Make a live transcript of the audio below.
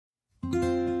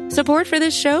Support for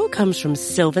this show comes from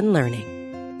Sylvan Learning.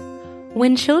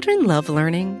 When children love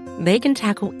learning, they can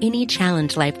tackle any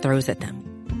challenge life throws at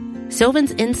them.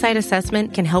 Sylvan's Insight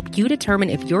Assessment can help you determine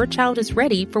if your child is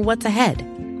ready for what's ahead.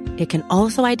 It can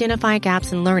also identify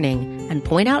gaps in learning and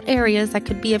point out areas that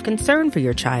could be of concern for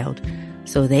your child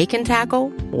so they can tackle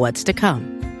what's to come.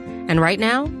 And right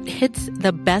now, it's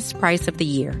the best price of the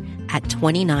year at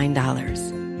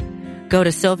 $29. Go to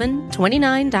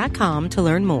sylvan29.com to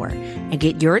learn more and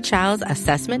get your child's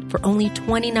assessment for only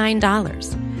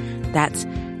 $29. That's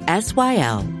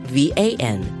SYLVAN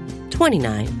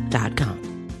 29.com.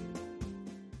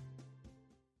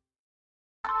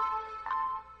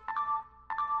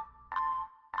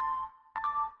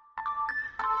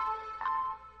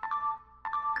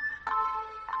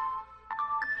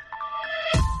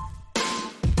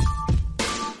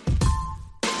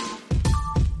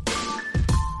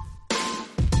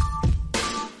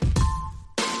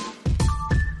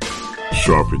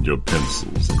 Sharpen your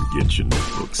pencils and get your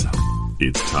notebooks out.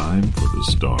 It's time for the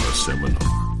Star Seminar.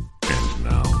 And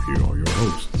now, here are your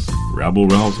hosts, Rabble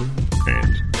Rouser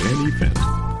and Danny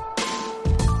Phantom.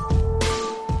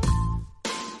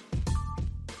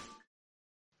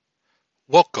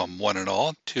 Welcome, one and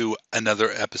all, to another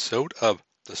episode of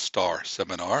the Star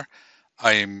Seminar.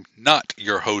 I am not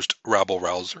your host, Rabble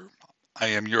Rouser. I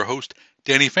am your host,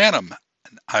 Danny Phantom,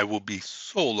 and I will be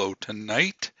solo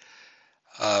tonight.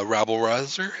 Rabble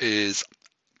Rouser is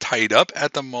tied up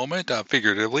at the moment,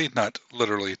 figuratively, not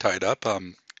literally tied up.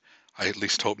 I at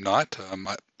least hope not.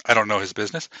 I don't know his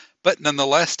business. But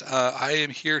nonetheless, I am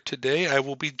here today. I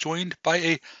will be joined by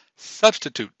a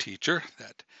substitute teacher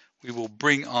that we will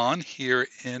bring on here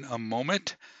in a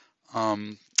moment.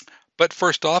 But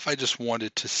first off, I just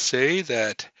wanted to say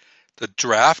that the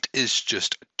draft is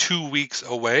just 2 weeks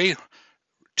away.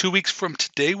 2 weeks from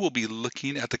today, we'll be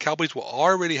looking at the Cowboys will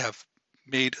already have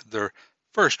made their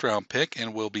first round pick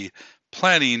and will be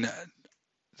planning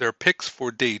their picks for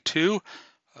day 2.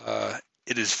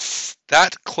 It is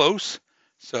that close,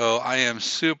 so I am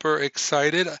super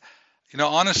excited. You know,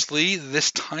 honestly,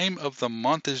 this time of the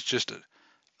month is just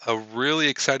a really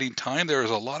exciting time. There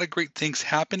is a lot of great things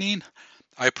happening.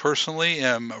 I personally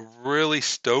am really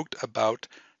stoked about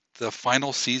the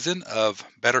final season of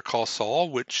Better Call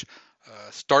Saul, which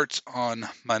starts on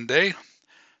Monday.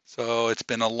 So it's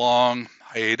been a long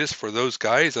hiatus for those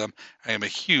guys. I am a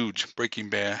huge Breaking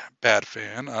Bad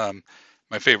fan.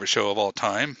 My favorite show of all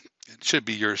time. It should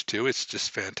be yours too. It's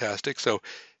just fantastic. So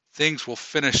things will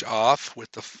finish off with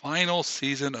the final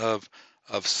season of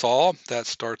Saul. That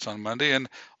starts on Monday. And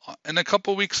in a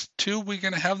couple of weeks too, we're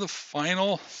going to have the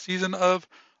final season of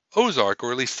Ozark,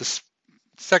 or at least the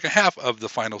second half of the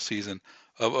final season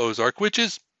of Ozark, which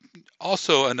is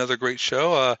also another great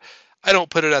show. I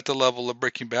don't put it at the level of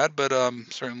Breaking Bad, but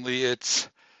certainly it's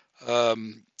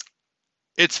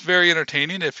very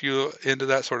entertaining if you're into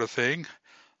that sort of thing.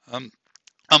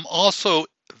 I'm also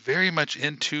very much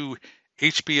into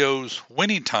HBO's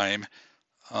Winning Time,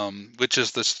 which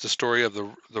is the story of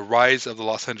the rise of the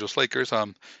Los Angeles Lakers.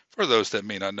 For those that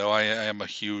may not know, I am a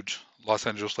huge Los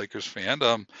Angeles Lakers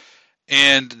fan.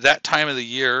 And that time of the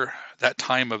year, that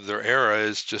time of their era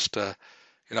is just,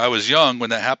 I was young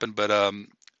when that happened, but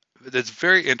it's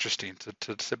very interesting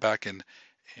to sit back and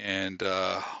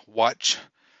watch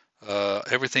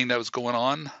everything that was going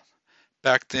on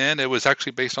back then. It was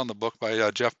actually based on the book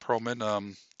by Jeff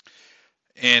Pearlman,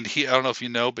 and I don't know if you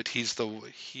know, but he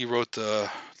wrote the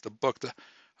book,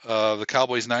 the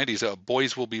Cowboys '90s,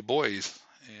 Boys Will Be Boys.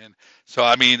 And so,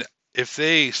 I mean, if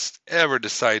they ever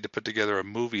decide to put together a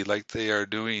movie like they are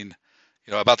doing,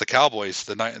 about the Cowboys,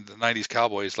 the '90s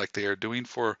Cowboys, like they are doing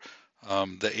for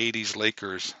the '80s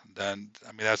Lakers, then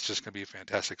that's just going to be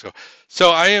fantastic. So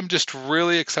I am just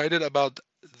really excited about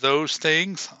those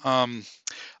things. I'm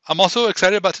also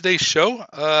excited about today's show.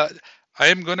 I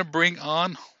am going to bring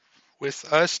on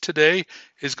with us today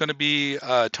is going to be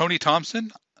Tony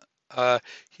Thompson.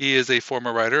 He is a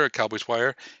former writer at Cowboys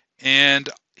Wire, and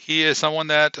he is someone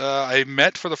that I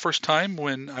met for the first time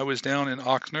when I was down in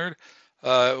Oxnard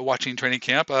watching training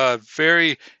camp.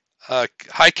 Very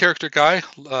high character guy.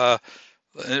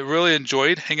 I really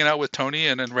enjoyed hanging out with Tony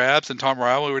and Rabs and Tom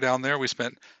Ryle. We were down there. We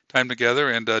spent time together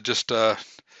and just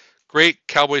great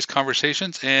Cowboys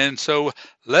conversations. And so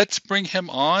let's bring him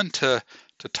on to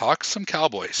talk some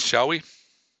Cowboys, shall we?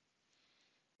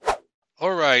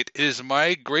 All right. It is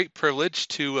my great privilege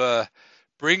to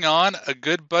bring on a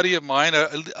good buddy of mine,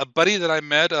 a buddy that I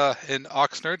met in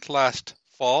Oxnard last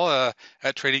fall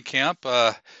at training camp.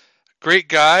 Great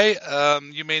guy.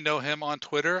 You may know him on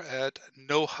Twitter at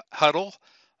No Huddle.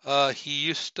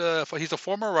 He's a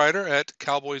former writer at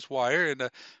Cowboys Wire and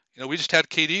we just had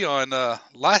KD on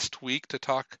last week to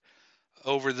talk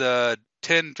over the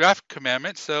 10 draft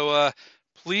commandments. So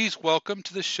please welcome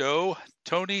to the show,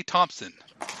 Tony Thompson.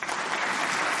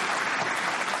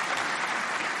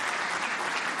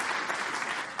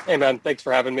 Hey, man, thanks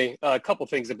for having me. A couple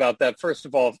things about that. First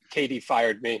of all, KD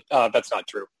fired me. That's not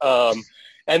true.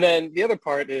 And then the other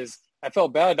part is I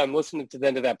felt bad. I'm listening to the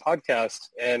end of that podcast,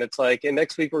 and it's like, and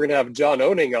next week we're going to have John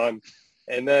Owning on.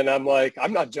 And then I'm like,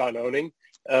 I'm not John Owning.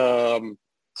 So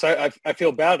I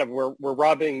feel bad. We're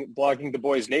robbing Blogging the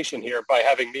Boys Nation here by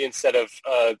having me instead of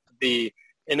the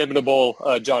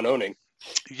inimitable John Owning.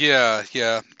 Yeah,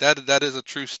 that is a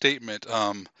true statement.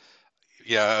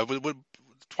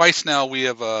 Twice now we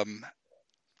have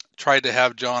tried to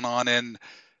have John on, and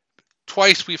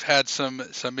twice we've had some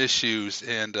issues.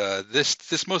 And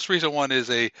this most recent one is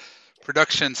a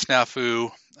production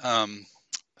snafu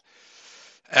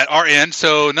at our end.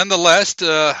 So nonetheless,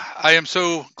 I am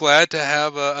so glad to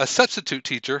have a substitute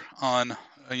teacher on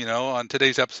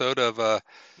today's episode of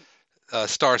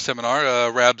Star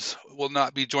Seminar. Rabs will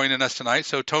not be joining us tonight.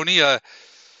 So Tony,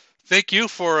 thank you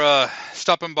for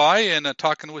stopping by and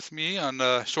talking with me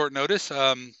on short notice.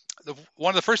 One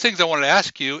of the first things I wanted to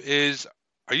ask you is,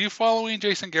 are you following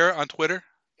Jason Garrett on Twitter?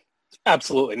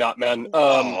 Absolutely not, man.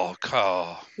 So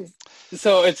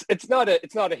it's not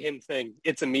a him thing.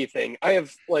 It's a me thing. I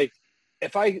have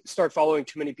if I start following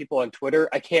too many people on Twitter,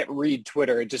 I can't read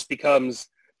Twitter. It just becomes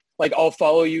like I'll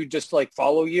follow you just like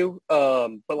follow you.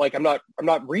 But like I'm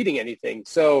not reading anything.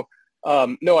 So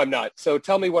no, I'm not. So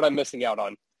tell me what I'm missing out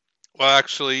on. Well,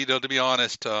 actually, to be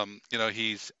honest, I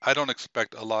don't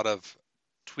expect a lot of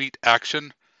tweet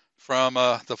action from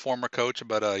the former coach,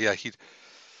 but he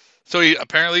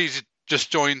apparently he's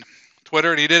just joined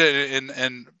Twitter, and he did it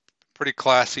in pretty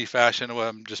classy fashion.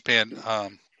 I'm just paying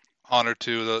honor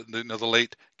to the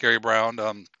late Gary Brown.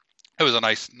 It was a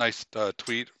nice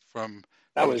tweet from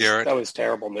Garrett. That was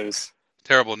terrible news.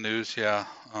 Terrible news, yeah.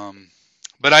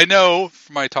 But I know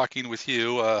from my talking with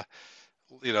you,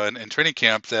 in training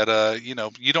camp that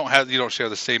you don't share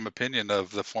the same opinion of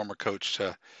the former coach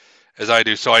as I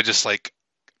do. So I just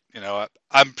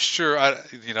I'm sure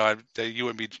that you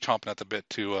wouldn't be chomping at the bit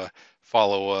to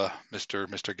follow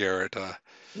Mr. Garrett.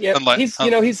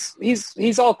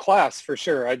 He's all class for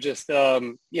sure. I just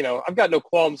I've got no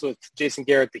qualms with Jason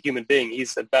Garrett, the human being.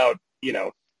 He's about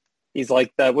he's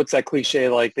like that. What's that cliche?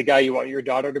 Like the guy you want your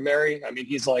daughter to marry. I mean,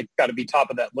 he's like got to be top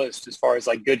of that list as far as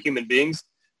like good human beings.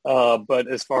 But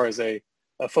as far as a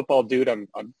football dude, I'm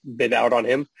been out on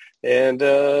him, and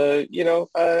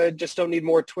I just don't need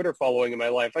more Twitter following in my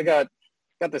life. I got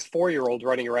this 4-year-old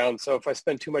running around, so if I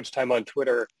spend too much time on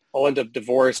Twitter, I'll end up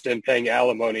divorced and paying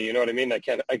alimony. You know what I mean? I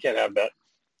can't have that.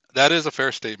 That is a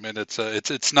fair statement.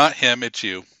 It's not him, it's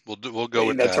you. We'll go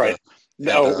with That's that. Right.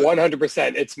 No,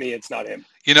 100%. It's me. It's not him.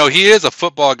 He is a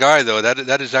football guy, though.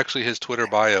 That is actually his Twitter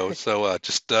bio. So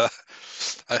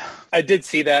I did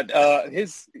see that.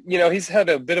 He's had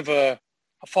a bit of a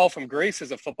fall from grace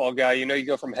as a football guy. You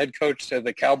go from head coach to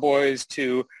the Cowboys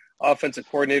to offensive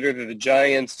coordinator to the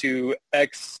Giants to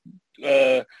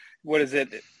what is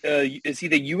it? Is he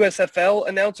the USFL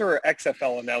announcer or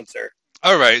XFL announcer?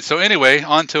 All right. So anyway,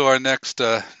 on to our next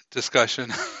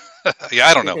discussion. Yeah,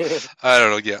 I don't know.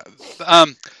 Yeah.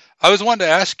 I was wanting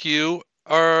to ask you,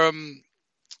 earlier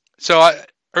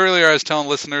I was telling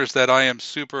listeners that I am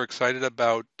super excited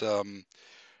about the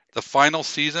final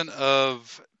season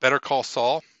of Better Call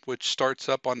Saul, which starts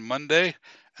up on Monday.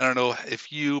 I don't know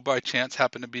if you by chance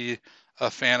happen to be a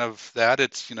fan of that.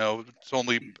 It's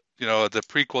only the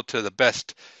prequel to the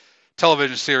best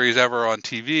television series ever on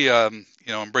TV,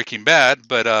 in Breaking Bad.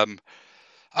 But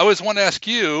I was wanting to ask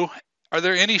you, are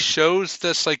there any shows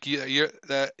that's like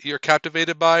you're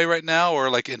captivated by right now, or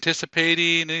like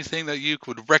anticipating anything that you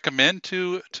could recommend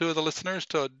to the listeners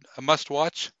to a must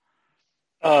watch?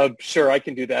 Sure, I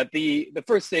can do that. The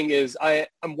first thing is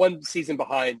I'm one season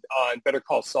behind on Better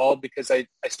Call Saul because I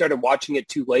started watching it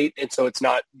too late, and so it's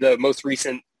not the most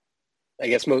recent. I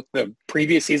guess the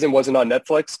previous season wasn't on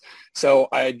Netflix, so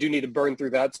I do need to burn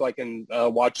through that so I can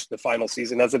watch the final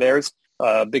season as it airs.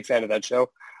 Big fan of that show.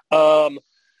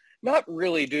 Not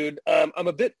really, dude. I'm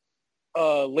a bit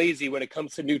lazy when it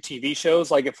comes to new TV shows.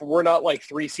 Like if we're not like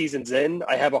 3 seasons in,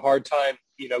 I have a hard time,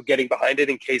 getting behind it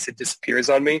in case it disappears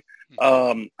on me.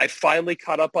 I finally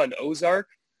caught up on Ozark,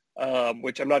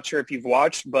 which I'm not sure if you've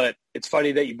watched, but it's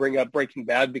funny that you bring up Breaking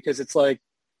Bad because it's like,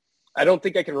 I don't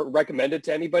think I can recommend it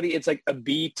to anybody. It's like a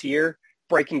B tier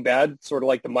Breaking Bad, sort of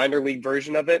like the minor league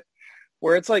version of it,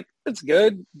 where it's like, it's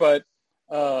good, but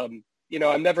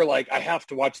I'm never like, I have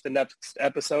to watch the next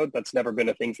episode. That's never been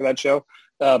a thing for that show.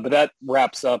 But that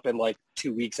wraps up in like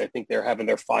 2 weeks. I think they're having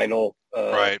their final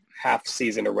half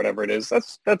season or whatever it is.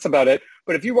 That's about it.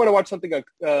 But if you want to watch something on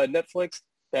Netflix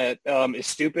that is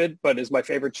stupid, but is my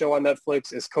favorite show on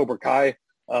Netflix, is Cobra Kai.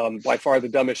 By far the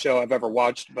dumbest show I've ever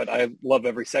watched, but I love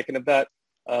every second of that.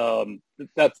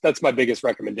 That's my biggest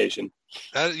recommendation.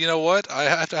 You know what? I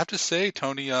have to say,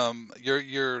 Tony,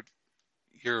 your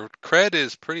cred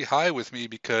is pretty high with me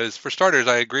because, for starters,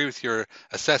 I agree with your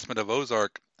assessment of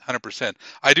Ozark 100%.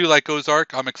 I do like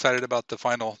Ozark. I'm excited about the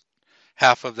final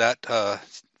half of that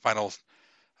final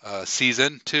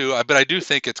season too. But I do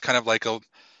think it's kind of like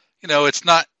it's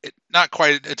not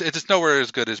quite. It's nowhere as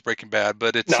good as Breaking Bad,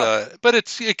 but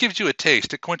it gives you a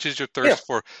taste. It quenches your thirst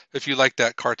for if you like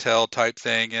that cartel type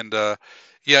thing, and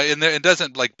it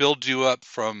doesn't like build you up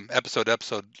from episode to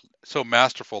episode so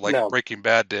masterful like Breaking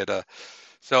Bad did.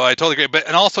 So I totally agree. But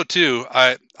and also too,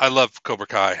 I love Cobra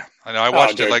Kai. I know I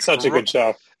watched it like such a good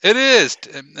show. It is.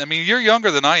 I mean, you're younger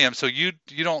than I am, so you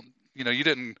don't you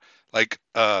didn't like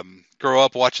grow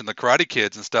up watching the Karate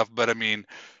Kids and stuff. But I mean,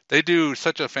 they do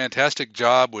such a fantastic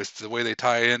job with the way they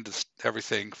tie into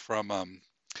everything from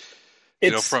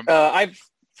I've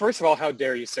first of all, how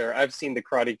dare you, sir? I've seen the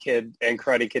Karate Kid and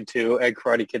Karate Kid 2 and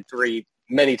Karate Kid 3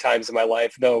 many times in my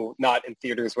life, though not in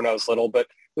theaters when I was little, but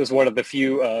it was one of the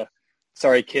few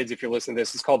sorry kids if you're listening to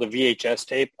this, it's called a VHS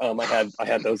tape. I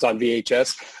had those on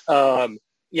VHS.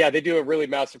 They do a really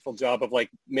masterful job of like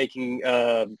making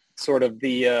sort of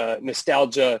the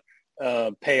nostalgia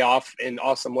pay off in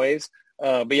awesome ways.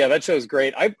 But yeah, that show is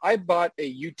great. I bought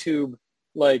a YouTube,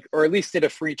 or at least did a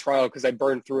free trial because I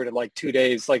burned through it in like 2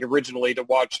 days, like originally to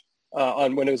watch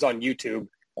when it was on YouTube.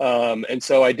 And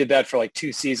so I did that for like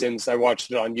 2 seasons. I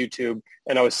watched it on YouTube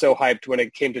and I was so hyped when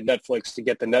it came to Netflix to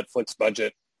get the Netflix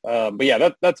budget. But yeah,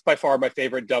 that's by far my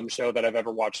favorite dumb show that I've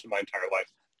ever watched in my entire life.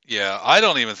 Yeah, I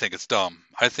don't even think it's dumb.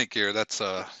 I think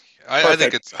I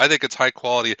think it's high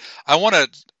quality. I want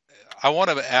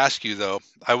to ask you though.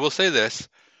 I will say this.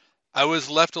 I was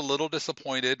left a little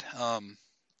disappointed. And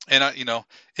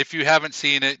if you haven't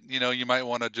seen it, you might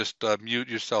want to just mute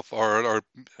yourself or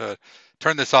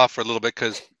turn this off for a little bit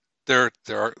because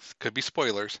could be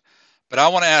spoilers. But I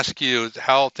want to ask you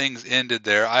how things ended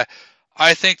there.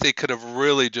 I think they could have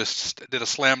really just did a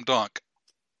slam dunk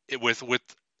with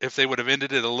if they would have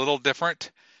ended it a little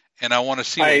different. And I want to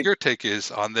see what your take is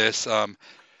on this.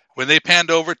 When they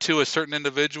panned over to a certain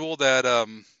individual that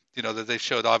that they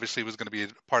showed obviously was going to be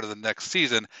part of the next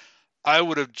season, I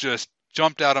would have just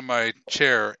jumped out of my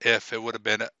chair if it would have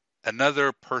been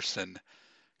another person.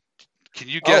 Can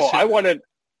you guess?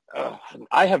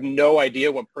 I have no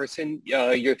idea what person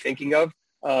you're thinking of.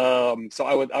 So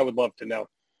I would love to know.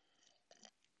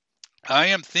 I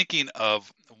am thinking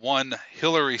of one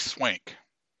Hilary Swank.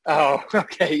 Oh,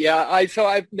 okay. Yeah. So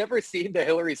I've never seen the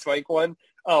Hilary Swank one.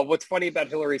 What's funny about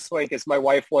Hilary Swank is my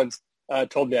wife once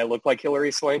told me I look like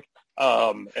Hilary Swank.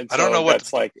 And so I don't know what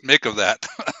to make of that.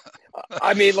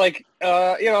 I mean, I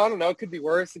don't know. It could be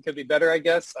worse. It could be better, I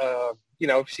guess.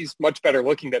 She's much better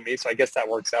looking than me, so I guess that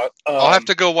works out. I'll have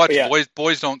to go watch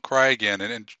Boys Don't Cry again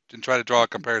and try to draw a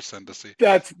comparison to see.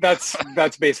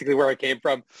 That's basically where I came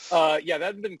from.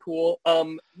 That'd been cool.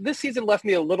 This season left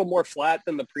me a little more flat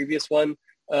than the previous one.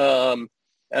 But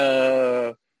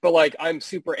I'm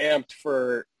super amped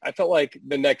for. I felt like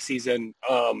the next season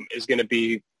is going to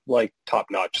be top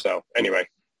notch. So anyway.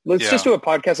 Let's just do a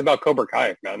podcast about Cobra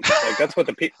Kai, man. That's what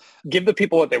give the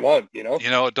people what they want,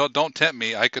 Don't tempt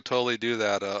me. I could totally do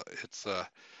that. It's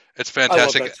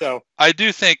fantastic. I love that show. I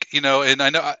do think, and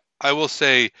I know I will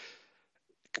say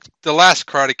the last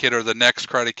Karate Kid or the next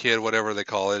Karate Kid, whatever they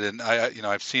call it, and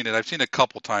I've seen it. I've seen it a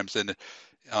couple times, and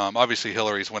obviously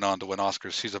Hillary's went on to win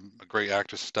Oscars. She's a great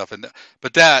actress and stuff,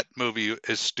 but that movie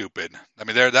is stupid. I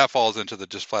mean, that falls into the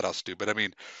just flat out stupid. I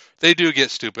mean, they do get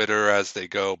stupider as they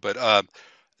go, but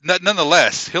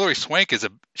nonetheless, Hilary Swank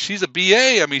she's a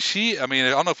BA. I mean, I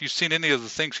don't know if you've seen any of the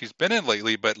things she's been in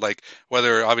lately, but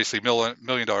whether obviously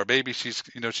Million Dollar Baby, she's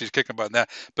kicking butt in that.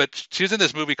 But she's in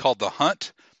this movie called The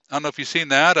Hunt. I don't know if you've seen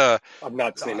that. I've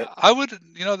not seen it. I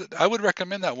would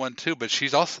recommend that one too. But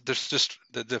she's also there's just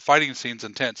the fighting scene's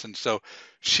intense, and so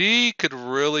she could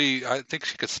really, I think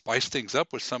she could spice things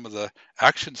up with some of the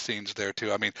action scenes there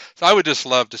too. I mean, so I would just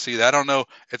love to see that. I don't know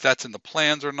if that's in the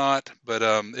plans or not, but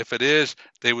if it is,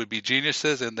 they would be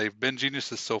geniuses, and they've been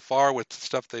geniuses so far with the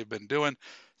stuff they've been doing.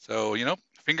 So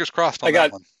fingers crossed on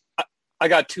that one. I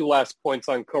got two last points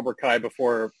on Cobra Kai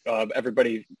before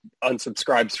everybody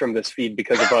unsubscribes from this feed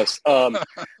because of us.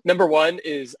 Number one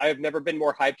is I have never been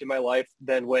more hyped in my life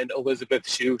than when Elizabeth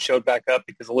Shue showed back up,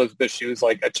 because Elizabeth Shue is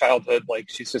like a childhood, like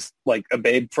she's just like a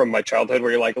babe from my childhood,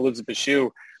 where you're like, Elizabeth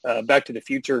Shue, Back to the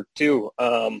Future too.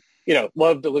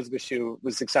 Loved Elizabeth Shue,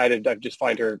 was excited. I just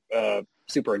find her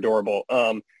super adorable.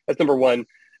 That's number one.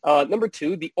 Number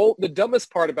two, the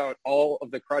dumbest part about all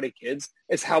of the Karate Kids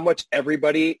is how much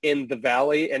everybody in the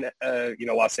Valley and,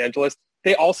 Los Angeles,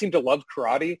 they all seem to love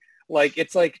karate.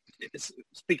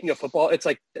 Speaking of football, it's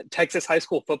like Texas high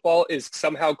school football is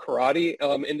somehow karate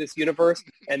in this universe.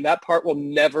 And that part will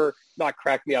never not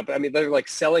crack me up. I mean, they're like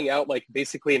selling out like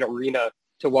basically an arena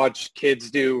to watch kids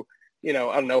do,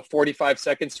 45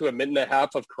 seconds to a minute and a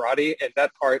half of karate. And that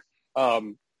part,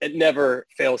 it never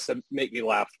fails to make me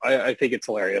laugh. I think it's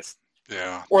hilarious.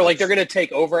 Yeah. Or like they're going to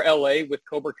take over LA with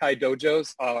Cobra Kai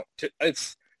dojos.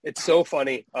 It's so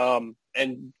funny.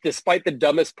 And despite the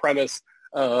dumbest premise,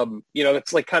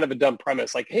 it's like kind of a dumb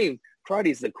premise. Like, hey,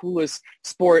 karate is the coolest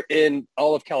sport in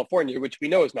all of California, which we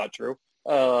know is not true.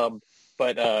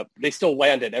 But they still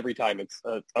land it every time. It's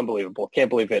unbelievable.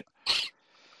 Can't believe it.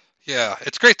 Yeah,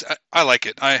 it's great. I like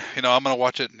it. I'm going to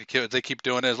watch it, and they keep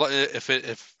doing it.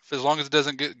 If as long as it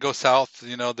doesn't go south,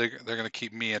 they're going to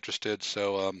keep me interested.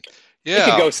 So, yeah.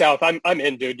 It could go south. I'm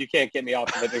in, dude. You can't get me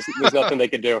off of it. There's nothing they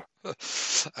can do.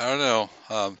 I don't know.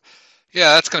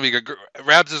 Yeah, that's going to be good.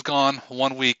 Rabs is gone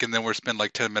 1 week, and then we're spending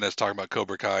like 10 minutes talking about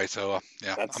Cobra Kai. So,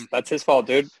 yeah. That's his fault,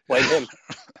 dude. Blame him.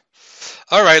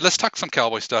 All right, let's talk some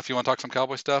Cowboy stuff. You want to talk some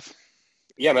Cowboy stuff?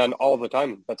 Yeah, man, all the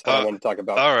time. That's what I want to talk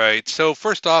about. All right. So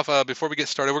first off, before we get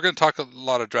started, we're going to talk a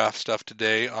lot of draft stuff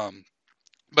today.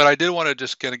 But I did want to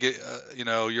just kind of get,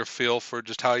 your feel for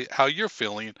just how you're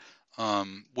feeling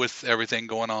with everything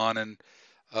going on, and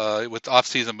with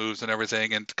off-season moves and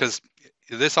everything. And because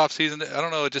this off-season, I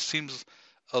don't know, it just seems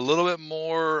a little bit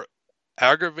more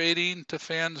aggravating to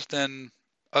fans than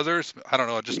others. I don't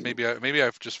know. Just maybe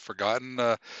I've just forgotten.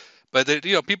 But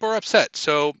people are upset.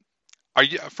 So.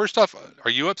 First off,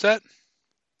 are you upset?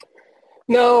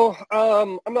 No,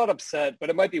 I'm not upset, but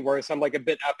it might be worse. I'm like a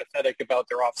bit apathetic about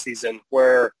their off season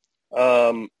where,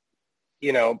 but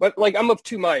like I'm of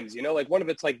two minds, like one of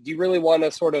it's like, do you really want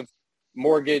to sort of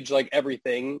mortgage like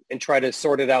everything and try to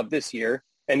sort it out this year?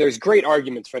 And there's great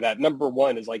arguments for that. Number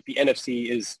one is like the NFC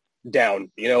is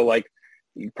down, like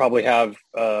you probably have,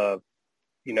 the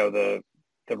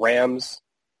Rams,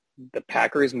 the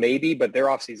Packers maybe, but their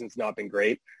offseason's not been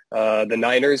great. The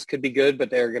Niners could be good, but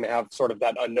they're going to have sort of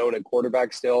that unknown at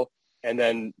quarterback still. And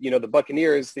then, the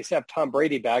Buccaneers, they still have Tom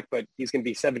Brady back, but he's going to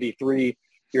be 73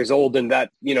 years old, and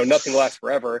that, nothing lasts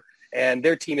forever. And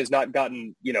their team has not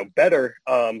gotten, better.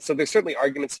 So there's certainly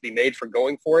arguments to be made for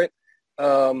going for it.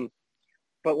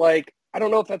 But like, I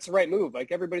don't know if that's the right move.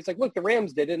 Like everybody's like, look, the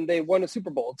Rams did it and they won a Super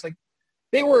Bowl. It's like,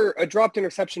 they were a dropped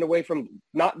interception away from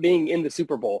not being in the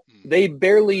Super Bowl. They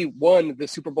barely won the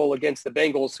Super Bowl against the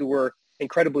Bengals, who were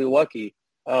incredibly lucky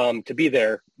to be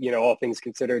there, all things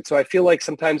considered. So I feel like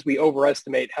sometimes we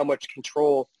overestimate how much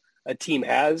control a team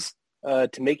has to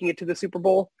making it to the Super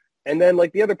Bowl. And then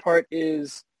like the other part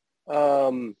is, I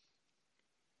forgot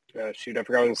what I was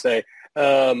going to say.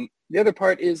 The other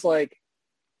part is like,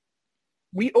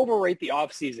 we overrate the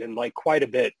offseason like quite a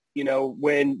bit,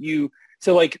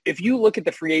 So, like, if you look at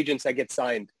the free agents that get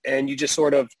signed and you just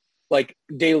sort of, like,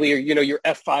 daily or, you're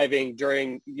F5ing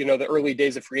during, the early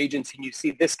days of free agency, and you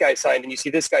see this guy signed and you see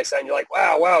this guy signed, you're like,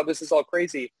 wow, this is all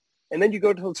crazy. And then you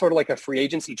go to sort of like a free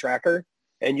agency tracker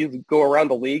and you go around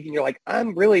the league and you're like,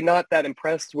 I'm really not that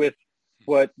impressed with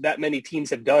what that many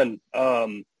teams have done.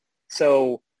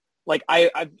 So, like,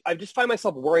 I just find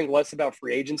myself worrying less about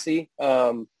free agency.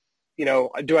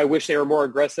 Do I wish they were more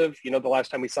aggressive? The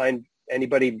last time we signed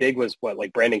anybody big was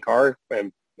like Brandon Carr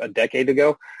a decade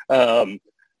ago.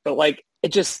 But like,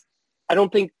 I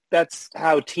don't think that's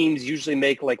how teams usually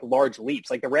make like large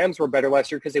leaps. Like the Rams were better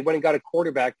last year because they went and got a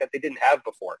quarterback that they didn't have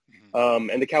before.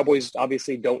 And the Cowboys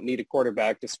obviously don't need a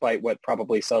quarterback, despite what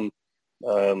probably some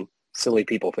silly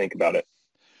people think about it.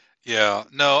 Yeah,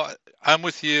 no, I'm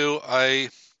with you. I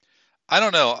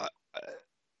don't know.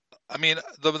 I mean,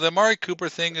 the Amari Cooper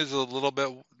thing is a little bit,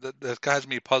 that has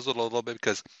me puzzled a little bit,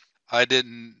 because I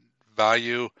didn't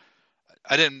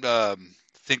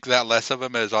think that less of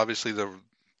him as obviously the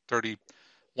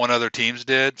 31 other teams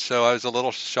did. So I was a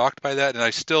little shocked by that. And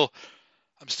I'm still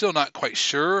not quite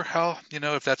sure how,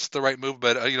 if that's the right move,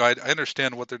 but I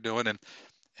understand what they're doing,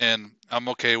 and I'm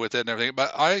okay with it and everything.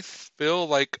 But I feel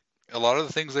like a lot of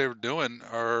the things they're doing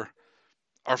are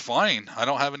fine. I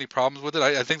don't have any problems with it.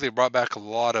 I think they brought back a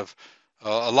lot of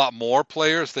a lot more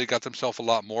players. They got themselves a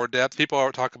lot more depth. People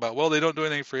are talking about, well, they don't do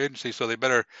anything for agency, so they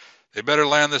better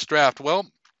land this draft. Well,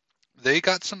 they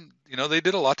got some, they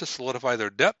did a lot to solidify their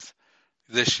depth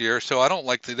this year. So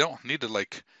they don't need to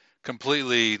like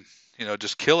completely,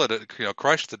 just kill it,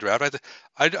 crush the draft.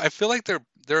 I feel like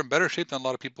they're in better shape than a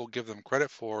lot of people give them credit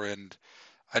for. And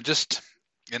I just,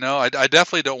 I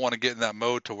definitely don't want to get in that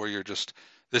mode to where you're just,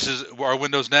 this is our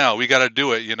windows now. We got to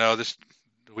do it.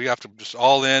 We have to just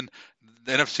all in.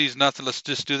 The NFC's nothing. Let's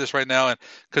just do this right now. And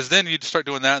because then you start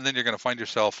doing that, and then you're going to find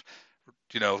yourself,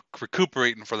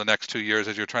 recuperating for the next 2 years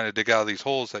as you're trying to dig out of these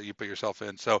holes that you put yourself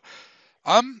in. So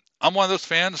I'm one of those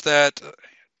fans that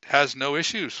has no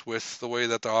issues with the way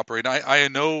that they're operating. I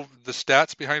know the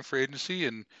stats behind free agency,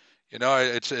 and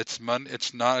it's money.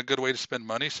 It's not a good way to spend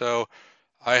money. So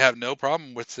I have no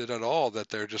problem with it at all. That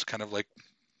they're just kind of like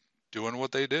doing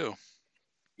what they do.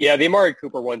 Yeah, the Amari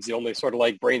Cooper one's the only sort of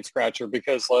like brain scratcher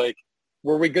because like,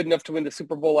 were we good enough to win the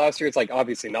Super Bowl last year? It's like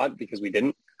obviously not because we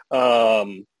didn't.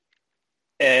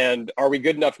 And are we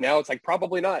good enough now? It's like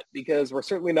probably not because we're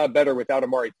certainly not better without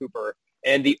Amari Cooper.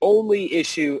 And the only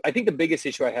issue, I think the biggest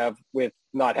issue I have with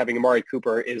not having Amari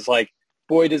Cooper is like,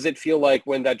 boy, does it feel like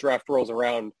when that draft rolls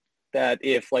around that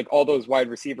if like all those wide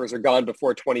receivers are gone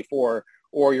before 24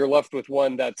 or you're left with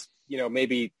one that's,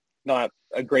 maybe not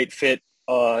a great fit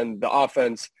on the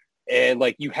offense and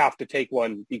like you have to take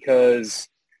one because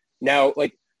now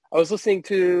like I was listening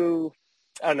to,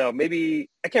 I don't know, maybe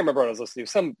I can't remember what I was listening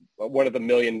to, one of the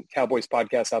million Cowboys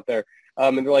podcasts out there.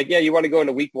 And they're like, yeah, you want to go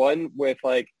into week one with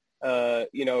like,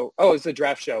 it's a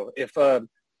draft show. If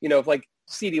like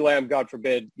CeeDee Lamb, God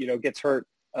forbid, gets hurt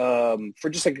for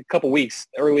just like a couple weeks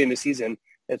early in the season,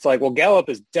 it's like, well, Gallup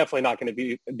is definitely not going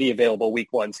to be available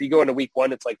week one. So you go into week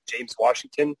one, it's like James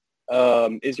Washington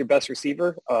is your best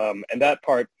receiver. And that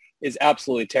part is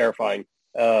absolutely terrifying.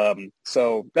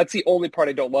 So that's the only part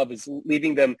I don't love is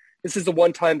leaving them. This is the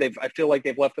one time I feel like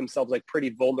they've left themselves like pretty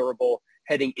vulnerable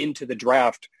heading into the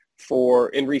draft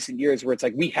in recent years where it's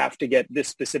like, we have to get this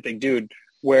specific dude,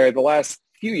 where the last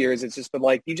few years, it's just been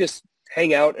like, you just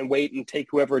hang out and wait and take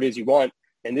whoever it is you want.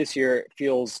 And this year it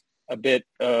feels a bit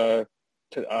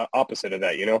opposite of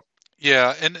that,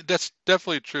 Yeah. And that's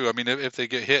definitely true. I mean, if they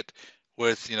get hit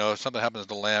with, if something happens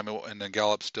to Lamb and then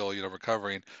Gallup still,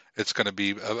 recovering, it's going to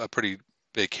be a pretty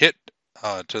big hit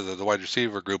to the wide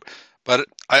receiver group. But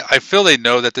I feel they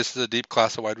know that this is a deep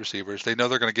class of wide receivers. They know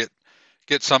they're going to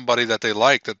get somebody that they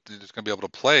like that is going to be able to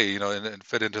play, and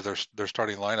fit into their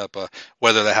starting lineup,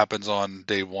 whether that happens on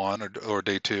day one or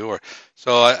day two.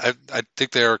 So I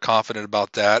think they're confident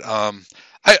about that.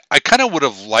 I kind of would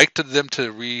have liked them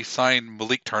to re-sign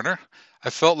Malik Turner. I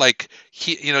felt like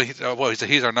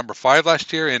he's our number 5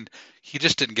 last year, and he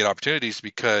just didn't get opportunities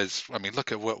because, I mean,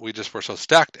 look at what we just were so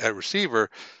stacked at receiver.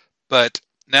 But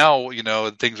now,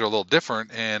 things are a little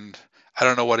different, and I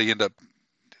don't know what he ended up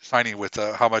signing with,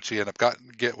 how much he ended up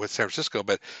get with San Francisco.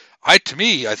 But I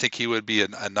think he would be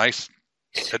a nice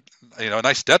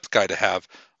depth guy to have.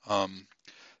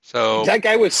 So that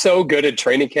guy was so good at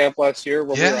training camp last year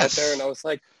when we were out there, and I was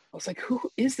like, who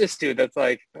is this dude? That's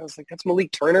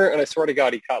Malik Turner. And I swear to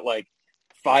God, he caught like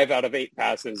 5 out of 8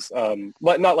 passes.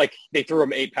 Not like they threw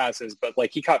him 8 passes, but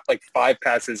like he caught like 5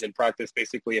 passes in practice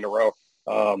basically in a row.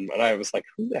 And I was like,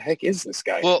 who the heck is this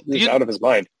guy? Well, he's out of his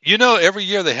mind. Every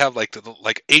year they have like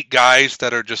 8 guys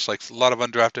that are just like a lot of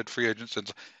undrafted free agents,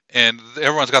 and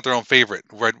everyone's got their own favorite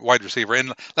wide receiver,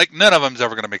 and like none of them's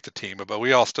ever going to make the team, but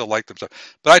we all still like them. So,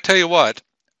 but I tell you what,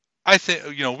 I think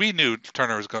we knew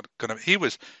Turner was going to. He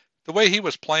was the way he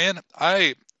was playing.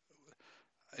 I'm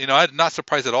not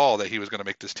surprised at all that he was going to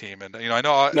make this team, and he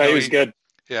was good.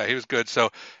 Yeah, he was good. So,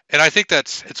 and I think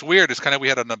it's weird. It's kind of, we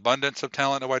had an abundance of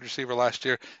talent at wide receiver last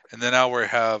year, and then now we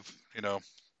have,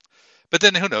 but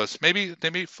then who knows? Maybe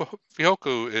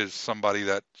Fehoko is somebody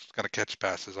that's going to catch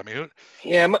passes. I mean,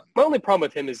 yeah, my only problem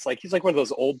with him is like, he's like one of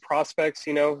those old prospects,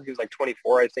 he was like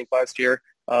 24, I think, last year.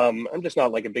 I'm just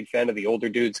not like a big fan of the older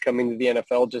dudes coming to the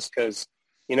NFL just because,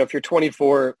 if you're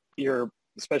 24,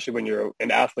 especially when you're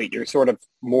an athlete, you're sort of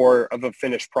more of a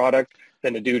finished product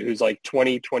than a dude who's like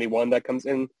 20, 21 that comes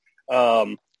in.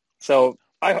 So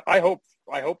I hope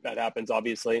that happens,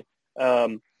 obviously.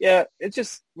 Yeah, it's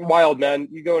just wild, man.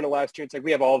 You go into last year, it's like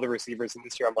we have all the receivers, and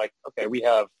this year I'm like, okay, we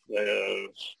have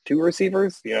 2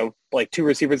 receivers, like 2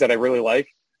 receivers that I really like.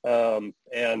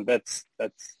 And that's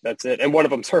it. And one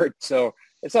of them's hurt. So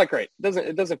it's not great.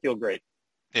 It doesn't feel great.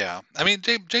 Yeah. I mean,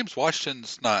 James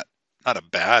Washington's not a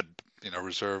bad,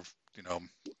 reserve,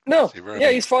 No. receiver.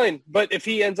 Yeah, he's fine. But if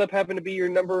he ends up having to be your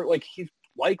number, like he's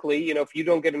likely, if you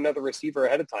don't get another receiver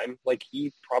ahead of time, like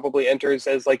he probably enters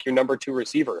as like your number 2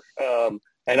 receiver.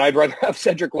 And I'd rather have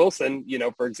Cedric Wilson,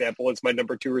 for example, as my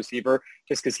number 2 receiver,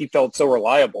 just because he felt so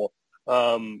reliable,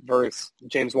 versus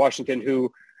James Washington,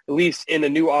 who at least in a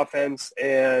new offense,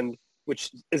 and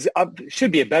which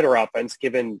should be a better offense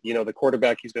given, the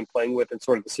quarterback he's been playing with and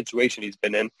sort of the situation he's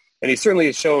been in. And he certainly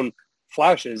has shown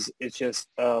flashes. It's just,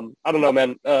 I don't know,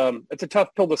 man. It's a tough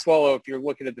pill to swallow if you're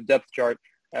looking at the depth chart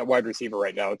at wide receiver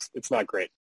right now. It's not great.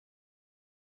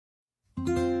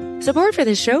 Support for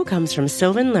this show comes from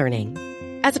Sylvan Learning.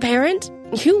 As a parent,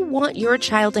 you want your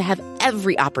child to have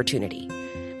every opportunity,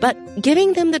 but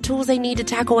giving them the tools they need to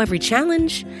tackle every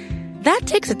challenge, that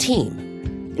takes a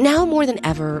team. Now more than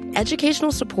ever,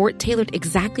 educational support tailored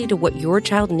exactly to what your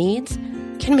child needs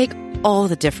can make all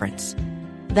the difference.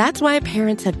 That's why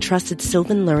parents have trusted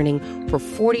Sylvan Learning for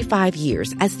 45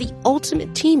 years as the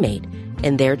ultimate teammate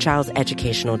in their child's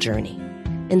educational journey,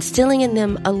 instilling in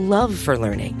them a love for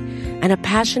learning and a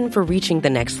passion for reaching the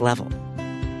next level.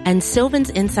 And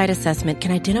Sylvan's Insight Assessment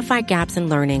can identify gaps in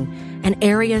learning and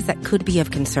areas that could be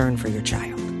of concern for your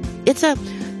child. It's a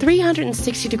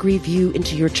 360-degree view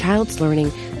into your child's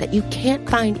learning that you can't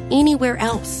find anywhere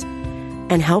else,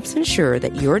 and helps ensure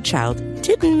that your child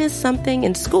didn't miss something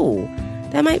in school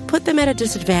that might put them at a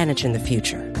disadvantage in the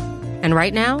future. And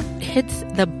right now, it's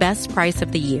the best price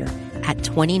of the year at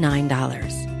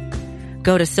 $29.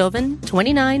 Go to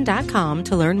sylvan29.com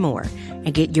to learn more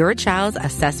and get your child's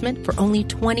assessment for only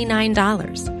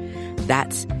 $29.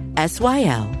 That's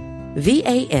SYLVAN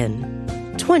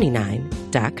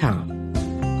 29.com.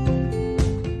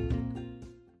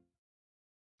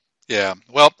 Yeah,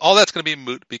 well, all that's going to be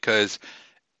moot because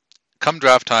come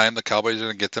draft time, the Cowboys are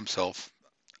going to get themselves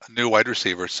a new wide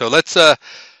receiver. So let's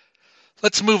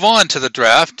move on to the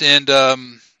draft, and I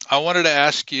wanted to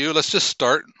ask you. Let's just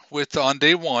start with on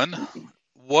day one.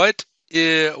 What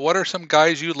are some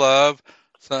guys you love?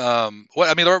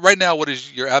 Right now, what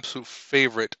is your absolute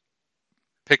favorite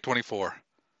pick 24?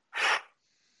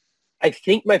 I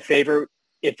think my favorite,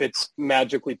 if it's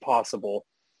magically possible,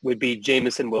 would be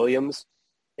Jameson Williams.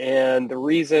 And the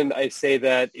reason I say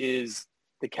that is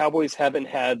the Cowboys haven't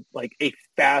had like a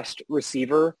fast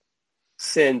receiver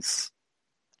since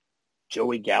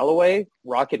Joey Galloway,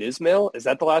 Rocket Ismail. Is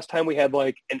that the last time we had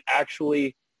like an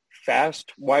actually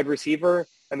fast wide receiver?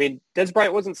 I mean, Des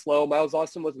Bryant wasn't slow. Miles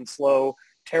Austin wasn't slow.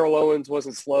 Terrell Owens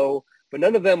wasn't slow, but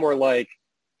none of them were like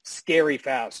scary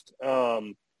fast.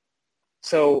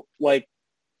 So like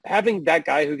having that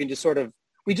guy who can just sort of,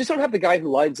 we just don't have the guy who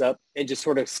lines up and just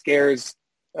sort of scares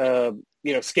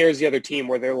the other team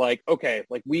where they're like, okay,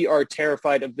 like we are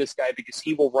terrified of this guy because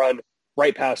he will run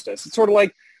right past us. It's sort of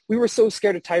like we were so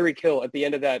scared of Tyreek Hill at the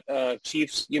end of that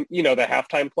Chiefs, the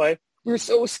halftime play. We were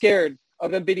so scared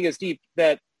of them beating us deep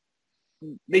that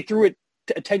they threw it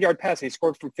a 10-yard pass and he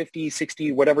scored from 50,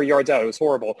 60, whatever yards out. It was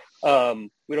horrible.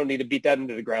 We don't need to beat that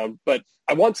into the ground, but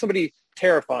I want somebody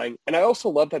terrifying. And I also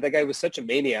love that guy was such a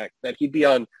maniac that he'd be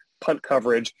on punt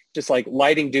coverage, just like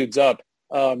lighting dudes up,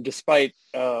 despite,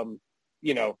 being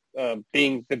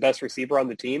the best receiver on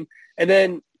the team. And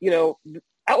then,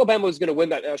 Alabama was going to win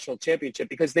that national championship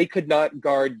because they could not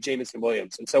guard Jameson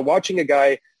Williams. And so watching a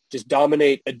guy just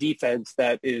dominate a defense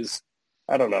that is,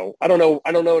 I don't know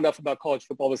enough about college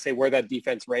football to say where that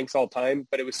defense ranks all time,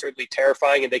 but it was certainly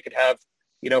terrifying, and they could have,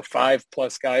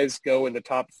 5+ guys go in the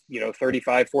top,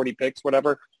 35, 40 picks,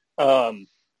 whatever. And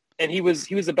he was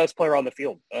the best player on the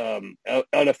field, on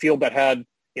a field that had,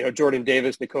 Jordan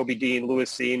Davis, Nakobe Dean, Lewis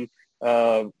Seen,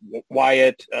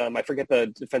 Wyatt. I forget the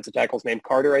defensive tackle's name,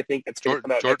 Carter, I think. That's going to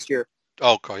come out next year.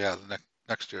 Oh, yeah,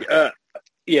 next year.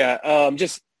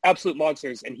 Just absolute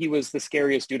monsters, and he was the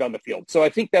scariest dude on the field. So I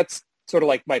think that's sort of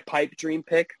like my pipe dream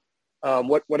pick.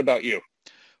 What about you?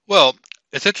 Well,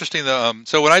 it's interesting though.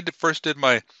 So when I first did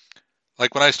when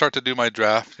I start to do my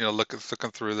draft, looking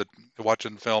through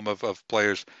watching film of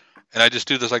players, and I just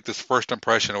do this first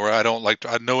impression where I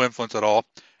had no influence at all,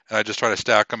 and I just try to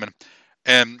stack them.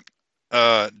 And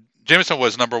Jameson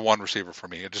was number one receiver for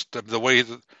me. It just the way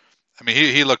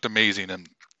he looked amazing, and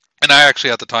I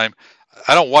actually at the time.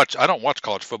 I don't watch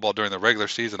college football during the regular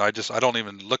season. I don't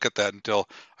even look at that until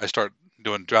I start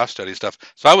doing draft study stuff.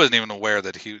 So I wasn't even aware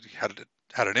that he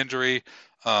had an injury.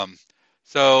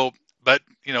 But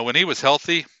when he was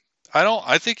healthy,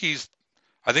 I think he's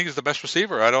the best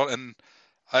receiver.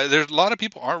 There's a lot of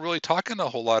people aren't really talking a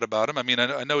whole lot about him. I mean,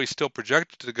 I know he's still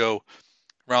projected to go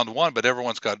round one, but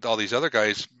everyone's got all these other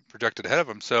guys projected ahead of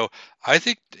him. So I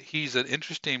think he's an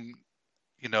interesting,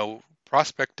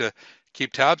 prospect to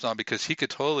keep tabs on, because he could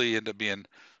totally end up being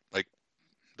like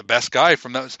the best guy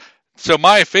from those. So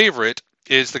my favorite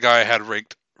is the guy I had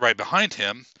ranked right behind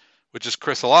him, which is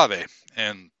Chris Olave.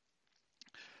 And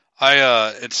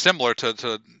it's similar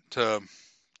to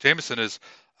Jameson is,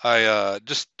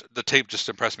 just the tape just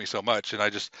impressed me so much, and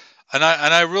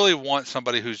I really want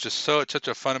somebody who's just such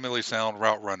a fundamentally sound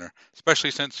route runner,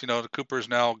 especially since the Cooper's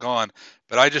now gone.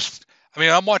 But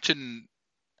I'm watching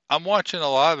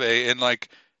Olave, and like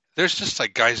there's just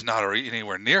like guys not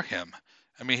anywhere near him.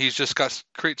 I mean, he's just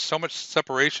creates so much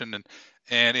separation,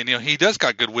 and he does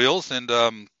got good wheels, and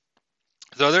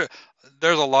so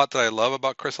there's a lot that I love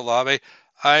about Chris Olave.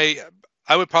 I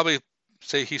I would probably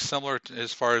say he's similar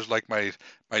as far as like my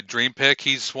dream pick.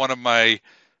 He's one of my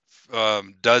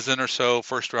dozen or so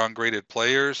first round graded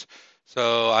players.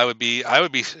 So I would be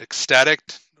ecstatic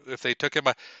if they took him.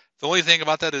 The only thing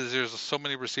about that is there's so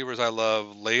many receivers I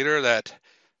love later that,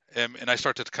 and I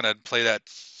start to kind of play that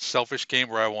selfish game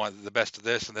where I want the best of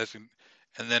this and this,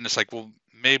 and then it's like, well,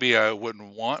 maybe I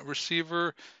wouldn't want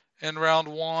receiver in round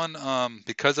one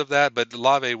because of that. But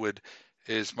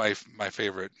is my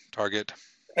favorite target.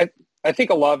 I I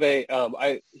think Olave,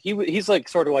 he's like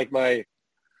sort of like the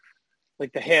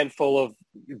handful of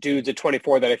dudes at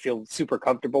 24 that I feel super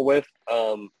comfortable with.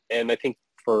 And I think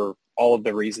for all of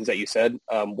the reasons that you said,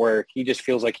 where he just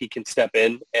feels like he can step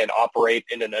in and operate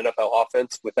in an NFL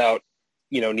offense without,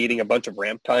 needing a bunch of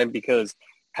ramp time, because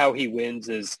how he wins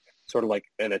is sort of like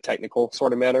in a technical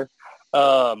sort of manner.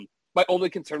 My only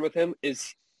concern with him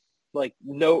is like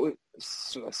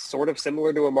sort of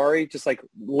similar to Amari, just like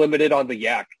limited on the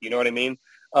yak. You know what I mean?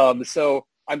 So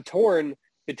I'm torn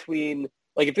between,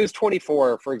 like, if it was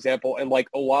 24, for example, and like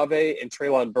Olave and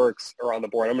Treylon Burks are on the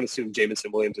board, I'm going to assume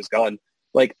Jameson Williams is gone.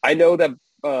 Like, I know that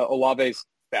Olave's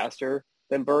faster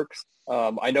than Burks.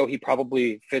 I know he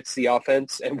probably fits the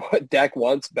offense and what Dak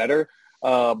wants better.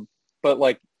 But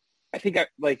like, I think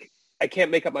I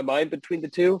can't make up my mind between the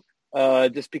two,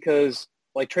 just because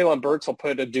like Treylon Burks will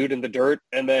put a dude in the dirt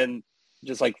and then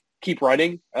just like keep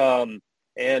running. And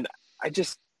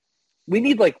we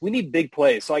need big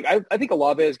plays. So like, I think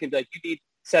Olave is going to be like, you need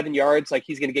 7 yards. Like,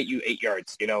 he's going to get you 8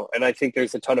 yards, and I think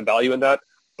there's a ton of value in that.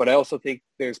 But I also think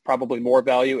there's probably more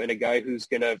value in a guy who's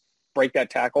going to break that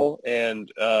tackle and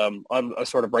on a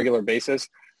sort of regular basis.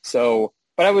 So,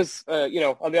 but I was,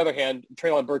 on the other hand,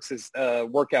 Treylon Burks'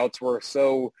 workouts were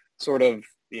so sort of,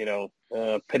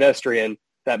 pedestrian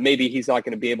that maybe he's not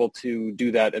going to be able to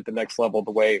do that at the next level the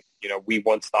way, we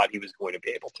once thought he was going to be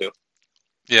able to.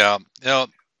 Yeah.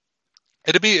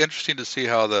 It'd be interesting to see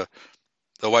how the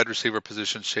wide receiver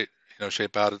position shape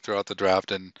out throughout the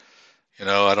draft. And,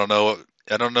 I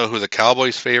don't know who the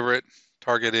Cowboys' favorite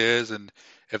target is, and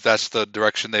if that's the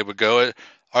direction they would go.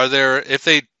 If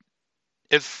they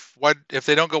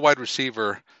don't go wide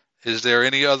receiver, is there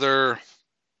any other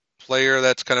player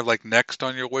that's kind of like next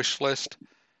on your wish list?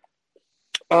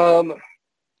 I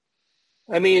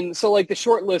mean, so like the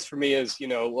short list for me is,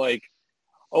 like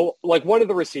one of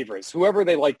the receivers, whoever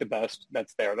they like the best,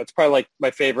 that's there. That's probably like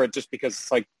my favorite, just because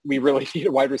it's like we really need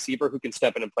a wide receiver who can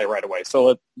step in and play right away.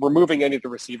 So removing any of the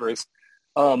receivers,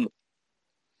 I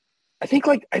think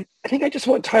I just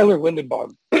want Tyler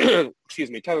Lindenbaum. Excuse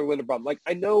me, Tyler Lindenbaum. Like,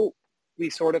 I know we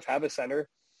sort of have a center.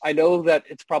 I know that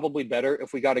it's probably better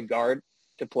if we got a guard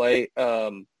to play,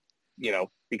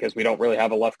 because we don't really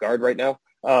have a left guard right now.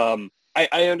 I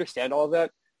understand all of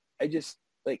that. I just,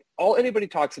 like, all anybody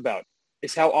talks about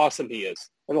is how awesome he is.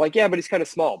 And like, yeah, but he's kind of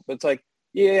small. But it's like,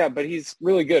 yeah, but he's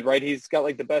really good, right? He's got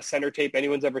like the best center tape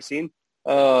anyone's ever seen.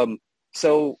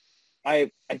 So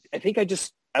I think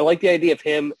I like the idea of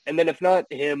him. And then if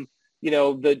not him,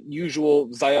 the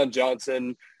usual Zion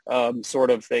Johnson sort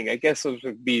of thing. I guess those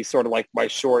would be sort of like my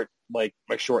short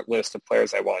list of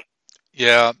players I want.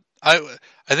 Yeah, I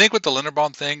think with the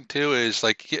Linderbaum thing too is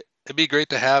like it'd be great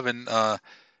to have, and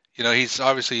he's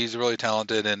really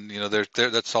talented, and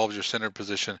there that solves your center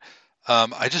position.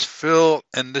 I just feel,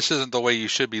 and this isn't the way you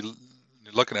should be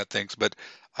looking at things, but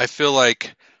I feel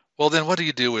like, well, then what do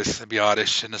you do with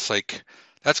Biotish? And it's like,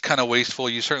 that's kind of wasteful.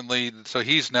 So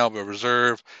he's now a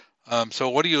reserve.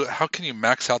 So how can you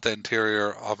max out that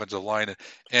interior offensive line?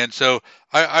 And so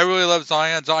I really love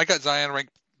Zion. I got Zion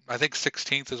ranked, I think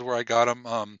 16th is where I got him.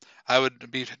 I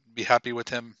would be happy with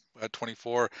him at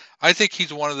 24. I think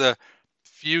he's one of the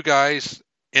few guys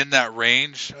in that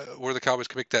range where the Cowboys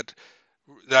can pick that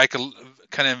I could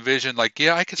kind of envision. Like,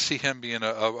 yeah, I could see him being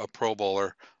a Pro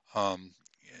Bowler.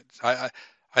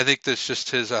 I think that's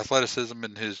just his athleticism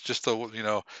and his just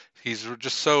he's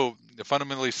just so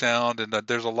fundamentally sound, and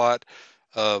there's a lot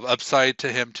of upside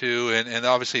to him too. And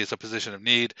obviously it's a position of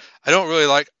need. I don't really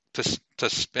like to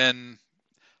spend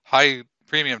high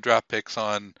premium draft picks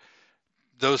on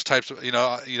those types of,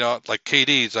 like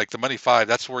KD's, like the money 5,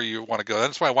 that's where you want to go.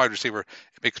 That's why wide receiver,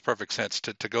 it makes perfect sense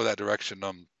to go that direction.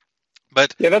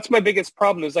 But yeah, that's my biggest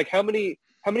problem is like how many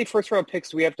how many first round picks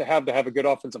do we have to have a good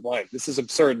offensive line? This is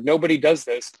absurd. Nobody does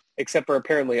this except for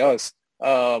apparently us.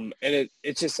 And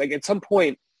it's just like at some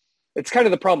point, it's kind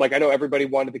of the problem. Like I know everybody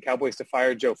wanted the Cowboys to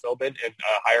fire Joe Philbin and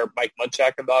hire Mike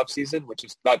Munchak in the offseason, which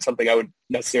is not something I would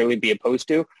necessarily be opposed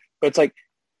to. But it's like,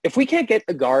 if we can't get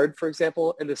a guard, for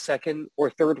example, in the second or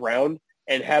third round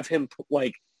and have him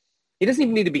like, he doesn't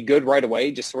even need to be good right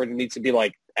away, just sort of needs to be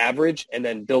like average and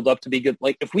then build up to be good.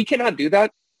 Like if we cannot do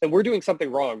that, then we're doing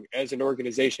something wrong as an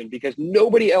organization because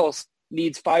nobody else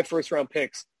needs 5 first-round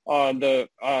picks on the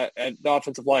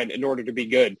offensive line in order to be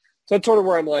good. So that's sort of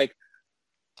where I'm like,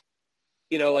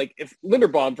 you know, like if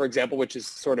Linderbaum, for example, which is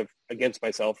sort of against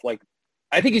myself, like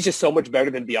I think he's just so much better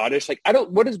than Biotish. Like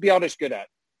what is Biotish good at?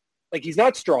 Like he's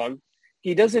not strong.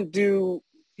 He doesn't do,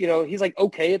 you know, he's like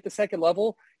okay at the second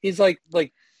level. He's like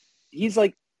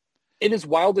in his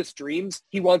wildest dreams,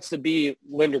 he wants to be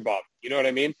Linderbaum. You know what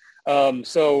I mean?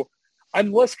 So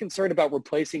I'm less concerned about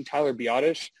replacing Tyler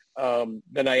Biotish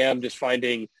than I am just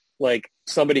finding like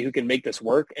somebody who can make this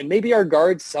work. And maybe our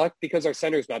guards suck because our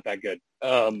center's not that good.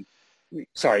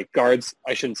 Sorry, guards.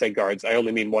 I shouldn't say guards. I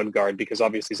only mean one guard because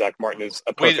obviously Zach Martin is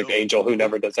a perfect angel who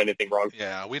never does anything wrong.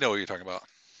 Yeah, we know what you're talking about.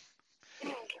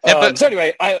 So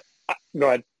anyway, I go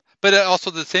ahead. But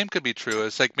also the same could be true.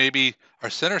 It's like maybe our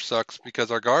center sucks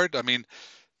because our guard. I mean,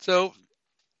 so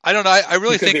I don't know. I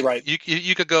really think right.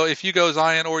 you could go if you go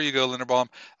Zion or you go Linderbaum.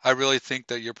 I really think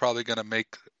that you're probably going to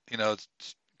make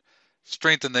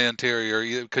strengthen the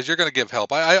interior because you're going to give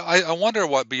help. I wonder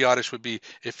what Biotish would be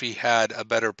if he had a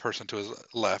better person to his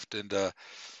left. And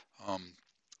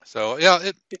so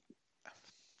yeah.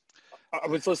 I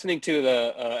was listening to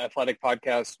the Athletic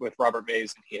podcast with Robert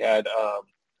Mays, and he had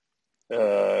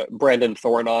Brandon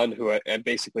Thorne on, who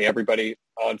basically everybody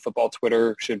on football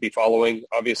Twitter should be following,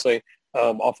 obviously,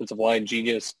 offensive line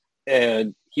genius.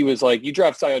 And he was like, you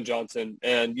draft Zion Johnson,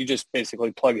 and you just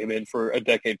basically plug him in for a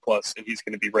decade plus, and he's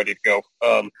going to be ready to go.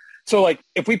 So, like,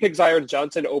 if we pick Zion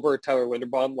Johnson over Tyler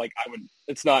Linderbaum, like, I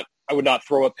would not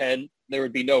throw a pen. There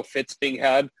would be no fits being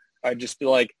had. I'd just be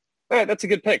like, all right, that's a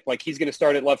good pick. Like, he's going to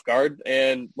start at left guard,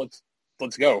 and let's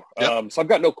go. Yep. So I've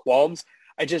got no qualms.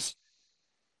 I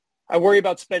worry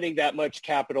about spending that much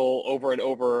capital over and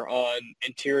over on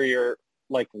interior,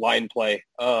 like, line play,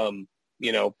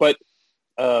 but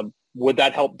would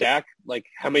that help Dak? Like,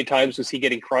 how many times was he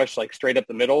getting crushed, like, straight up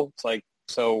the middle? It's like,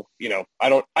 so, I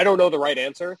don't know the right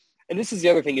answer. And this is the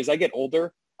other thing is I get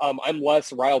older. I'm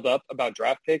less riled up about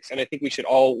draft picks, and I think we should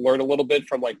all learn a little bit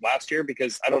from, like, last year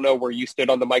because I don't know where you stood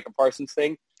on the Micah Parsons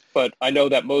thing, but I know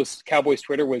that most Cowboys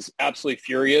Twitter was absolutely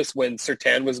furious when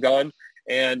Surtain was gone.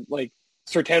 And, like,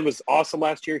 Surtain was awesome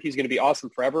last year. He's going to be awesome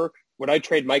forever. Would I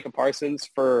trade Micah Parsons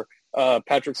for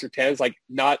Patrick Surtain? Like,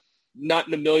 not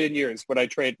in a million years would I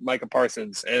trade Micah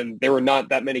Parsons. And there were not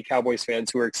that many Cowboys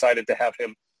fans who were excited to have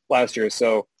him last year.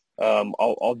 So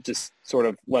I'll just sort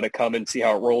of let it come and see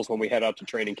how it rolls when we head out to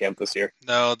training camp this year.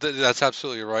 No, that's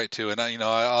absolutely right too. And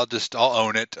I'll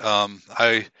own it.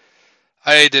 I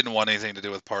didn't want anything to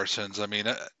do with Parsons. I mean,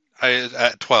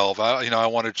 at 12, I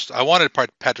wanted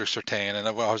Patrick Surtain, and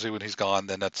obviously when he's gone,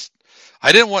 then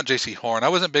I didn't want J.C. Horn. I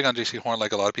wasn't big on J.C. Horn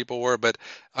like a lot of people were, but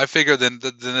I figured then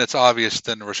it's obvious.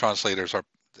 Then Rashawn Slater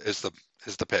is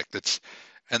the pick.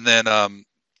 And then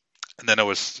it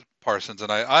was Parsons,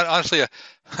 and I honestly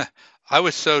I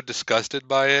was so disgusted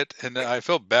by it, and I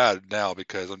feel bad now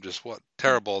because I'm just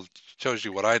terrible. Shows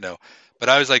you what I know, but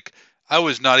I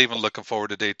was not even looking forward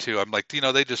to day 2. I'm like,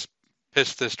 they just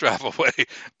pissed this draft away,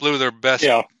 blew their best,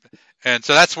 and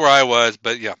so that's where I was.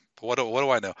 But yeah. What do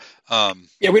I know?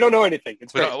 We don't know anything. We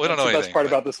don't know anything. That's the best part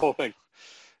about this whole thing.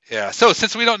 Yeah. So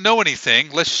since we don't know anything,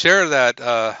 let's share that,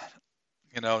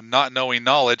 not knowing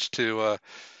knowledge to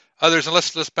others, and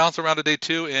let's bounce around to day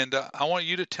 2. And I want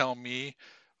you to tell me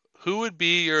who would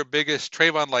be your biggest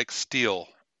Trayvon-like steal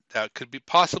that could be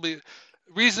possibly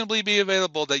reasonably be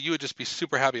available that you would just be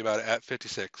super happy about it at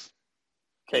 56.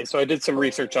 Okay, so I did some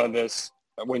research on this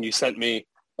when you sent me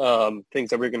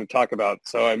things that we were going to talk about.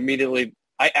 So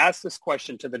I asked this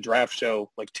question to the draft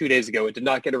show like 2 days ago. It did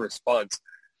not get a response.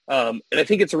 And I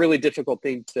think it's a really difficult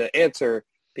thing to answer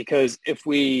because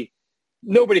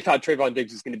nobody thought Trayvon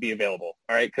Diggs was going to be available.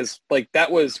 All right. Cause like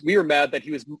we were mad that he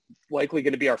was likely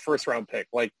going to be our first round pick.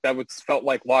 Like that felt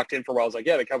like locked in for a while. I was like,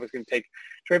 yeah, the Cowboys going to take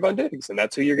Trayvon Diggs and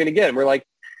that's who you're going to get. And we're like,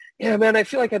 yeah, man, I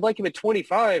feel like I'd like him at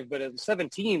 25, but at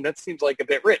 17, that seems like a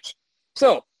bit rich.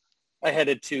 So I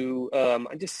headed to,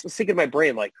 I just was thinking in my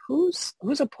brain, like, who's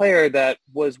a player that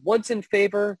was once in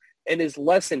favor and is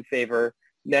less in favor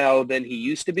now than he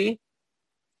used to be?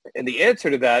 And the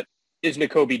answer to that is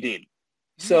Nakobe Dean.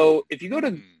 So if you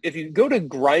go to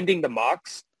grinding the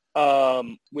mocks,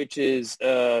 which is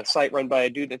a site run by a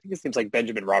dude. I think his name's like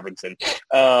Benjamin Robertson.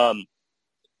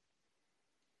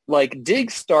 Like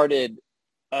Diggs started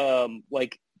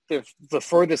like the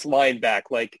furthest line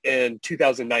back, like in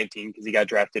 2019, because he got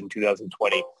drafted in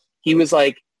 2020. He was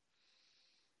like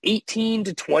 18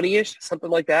 to 20-ish, something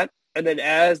like that. And then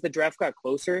as the draft got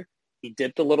closer, he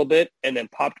dipped a little bit and then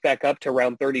popped back up to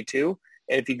around 32.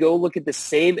 And if you go look at the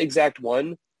same exact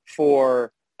one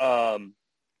for Nakobe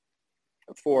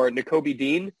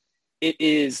Dean, it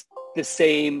is the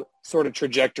same sort of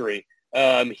trajectory.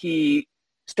 He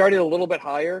started a little bit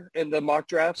higher in the mock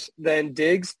drafts than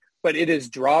Diggs, but it has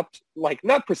dropped, like,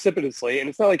 not precipitously, and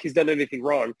it's not like he's done anything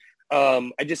wrong.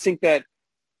 I just think that,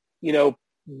 you know,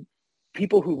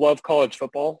 people who love college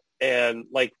football and,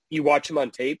 like, you watch him on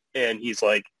tape and he's,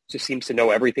 like, just seems to know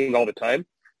everything all the time.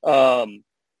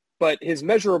 But his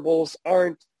measurables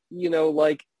aren't, you know,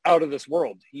 like, out of this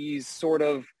world. He's sort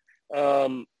of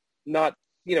not,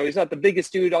 you know, he's not the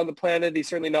biggest dude on the planet. He's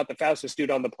certainly not the fastest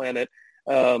dude on the planet.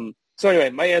 So anyway,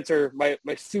 my answer, my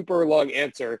super long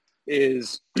answer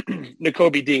is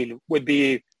Nakobe Dean would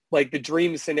be like the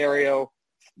dream scenario,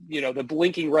 you know, the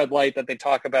blinking red light that they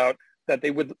talk about, that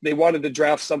they wanted to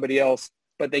draft somebody else,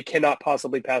 but they cannot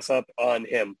possibly pass up on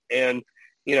him. And,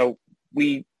 you know,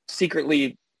 we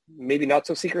secretly, maybe not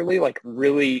so secretly, like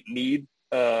really need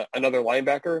another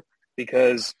linebacker,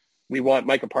 because we want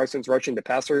Micah Parsons rushing the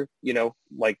passer, you know,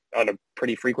 like on a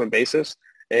pretty frequent basis.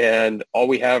 And all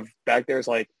we have back there is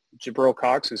like Jabril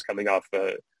Cox, who's coming off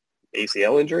a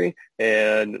ACL injury,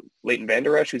 and Leighton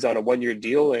Vander Esch, who's on a 1-year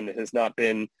deal and has not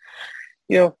been,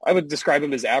 you know, I would describe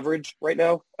him as average right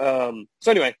now. So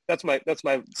anyway, that's my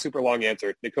super long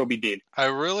answer, Nakobe Dean. I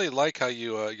really like how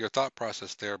you your thought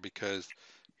process there, because,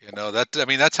 you know,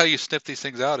 that's how you sniff these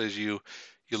things out, is you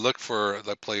look for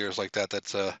the players like that.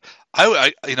 That's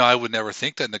I would never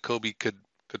think that Nakobe could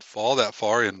fall that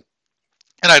far, and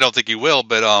I don't think he will,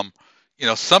 but you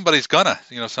know, somebody's gonna,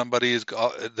 you know, somebody is,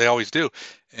 they always do.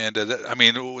 And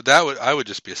I would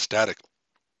just be ecstatic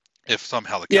if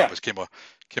somehow the Cowboys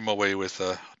came away with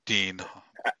Dean.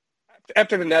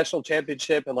 After the national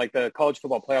championship and like the college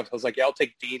football playoffs, I was like, yeah, I'll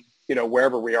take Dean, you know,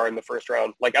 wherever we are in the first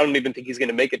round. Like, I don't even think he's going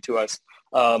to make it to us.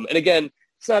 And again,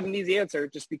 it's not an easy answer,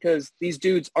 just because these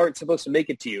dudes aren't supposed to make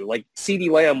it to you. Like,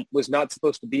 CeeDee Lamb was not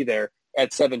supposed to be there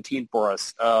at 17 for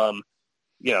us.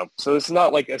 You know, so it's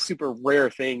not like a super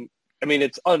rare thing. I mean,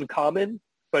 it's uncommon,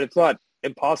 but it's not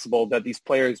impossible that these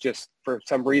players just, for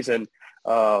some reason,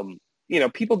 you know,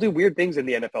 people do weird things in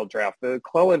the NFL draft. The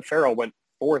Clelin Ferrell went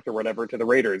 4th or whatever to the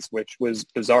Raiders, which was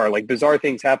bizarre. Like, bizarre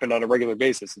things happen on a regular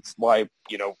basis. It's why,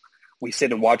 you know, we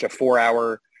sit and watch a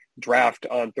 4-hour draft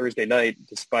on Thursday night,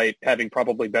 despite having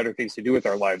probably better things to do with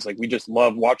our lives. Like, we just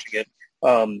love watching it.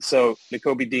 So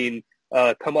Nakobe Dean,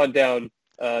 come on down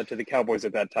to the Cowboys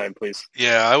at that time, please.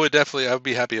 Yeah, I would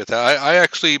be happy with that. I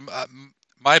actually,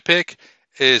 my pick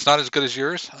is not as good as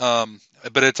yours,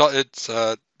 but it's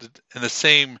in the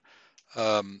same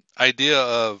idea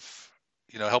of,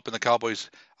 you know, helping the Cowboys.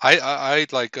 I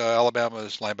like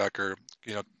Alabama's linebacker,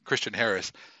 you know, Christian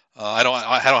Harris. I don't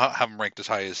have him ranked as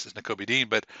high as Nakobe Dean,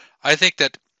 but I think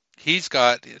that he's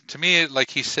got, to me,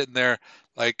 like, he's sitting there,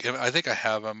 like, I think I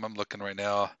have him. I'm looking right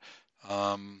now.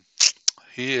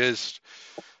 He is,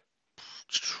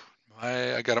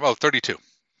 I got him, 32.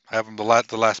 I have him the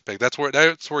last pick. That's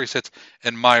where he sits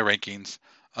in my rankings.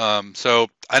 So,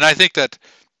 and I think that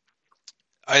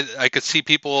I could see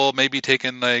people maybe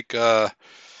taking like Quay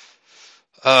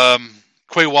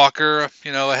Walker,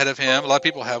 you know, ahead of him. A lot of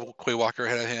people have Quay Walker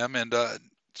ahead of him, and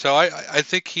so I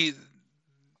think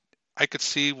I could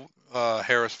see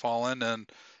Harris falling, and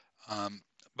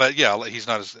but yeah,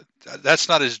 that's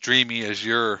not as dreamy as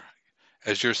your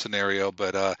scenario,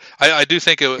 but I do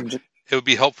think it would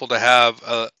be helpful to have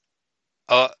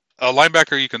a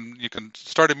linebacker you can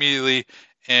start immediately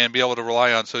and be able to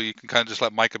rely on, so you can kind of just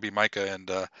let Micah be Micah. And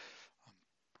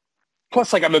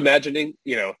plus, like, I'm imagining,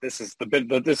 you know, this is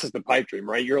the pipe dream,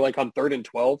 right? You're like on 3rd and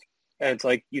 12, and it's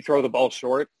like you throw the ball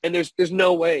short, and there's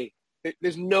no way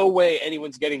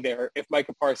anyone's getting there if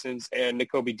Micah Parsons and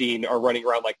Nakobe Dean are running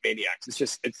around like maniacs. It's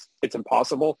just it's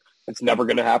impossible. It's never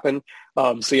going to happen.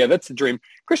 So yeah, that's the dream.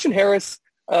 Christian Harris,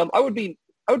 I would be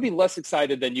less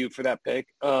excited than you for that pick.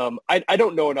 I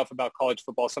don't know enough about college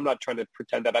football, so I'm not trying to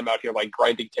pretend that I'm out here like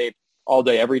grinding tape all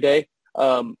day, every day.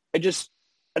 That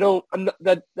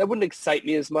wouldn't excite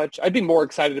me as much. I'd be more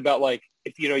excited about, like,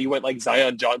 if, you know, you went like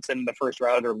Zion Johnson in the first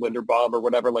round, or Linderbaum or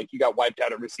whatever, like you got wiped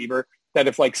out at receiver, that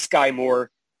if like Sky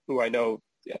Moore, who I know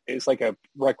is like a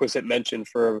requisite mention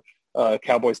for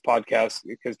Cowboys podcast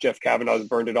because Jeff Kavanaugh has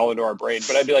burned it all into our brain,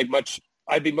 but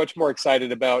I'd be much more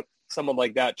excited about someone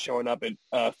like that showing up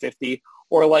at 50,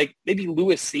 or like maybe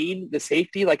Lewis Seen, the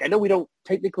safety. Like I know we don't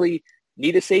technically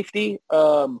need a safety,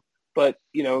 but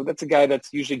that's a guy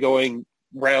that's usually going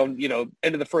round,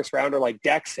 end of the first round, or like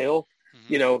Dax Hill.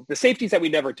 Mm-hmm. The safeties that we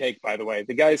never take, by the way,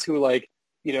 the guys who like,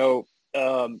 you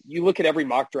look at every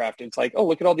mock draft and it's like, oh,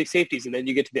 look at all these safeties. And then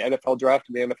you get to the NFL draft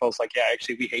and the NFL's like, yeah,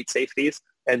 actually we hate safeties.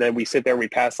 And then we sit there and we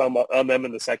pass on them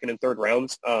in the second and third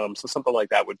rounds. So something like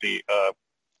that would be,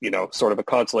 sort of a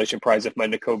consolation prize if my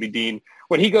Nakobe Dean,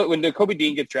 when Nakobe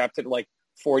Dean gets drafted at like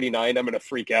 49, I'm going to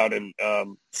freak out and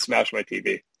smash my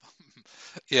TV.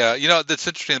 Yeah, that's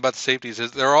interesting about the safeties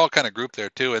is they're all kind of grouped there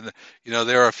too, and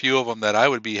there are a few of them that I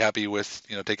would be happy with,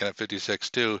 taking at 56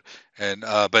 too. And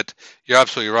but you're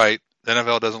absolutely right. The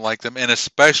NFL doesn't like them, and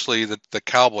especially the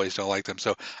Cowboys don't like them.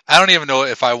 So I don't even know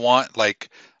if I want like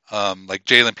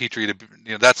Jalen Petrie to,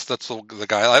 that's the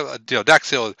guy. Dax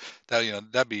Hill,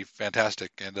 that'd be fantastic.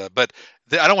 And but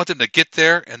I don't want them to get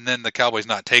there and then the Cowboys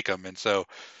not take them, and so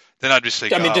then I'd just say,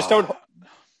 just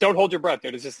don't hold your breath,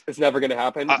 dude. It's never going to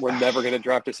happen. We're never going to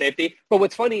draft a safety. But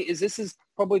what's funny is this is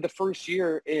probably the first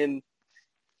year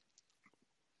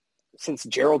since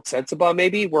Gerald Sensabaugh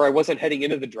maybe where I wasn't heading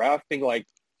into the draft being like,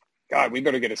 God, we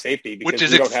better get a safety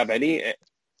because we don't have any.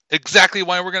 Exactly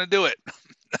why we're going to do it.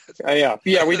 Yeah,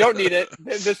 we don't need it.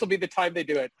 This will be the time they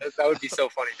do it. That would be so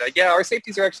funny. Like, yeah, our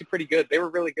safeties are actually pretty good. They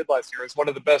were really good last year. It was one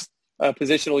of the best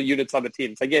positional units on the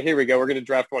team. It's like, yeah, here we go. We're going to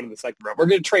draft one in the second round. We're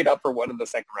going to trade up for one in the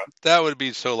second round. That would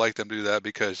be so like them to do that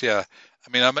because,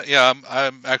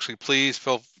 I'm actually pleased,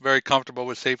 feel very comfortable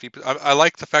with safety. I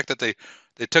like the fact that they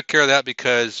took care of that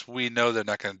because we know they're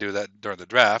not going to do that during the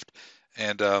draft.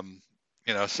 And, so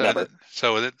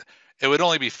it would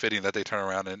only be fitting that they turn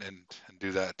around and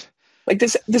do that. Like,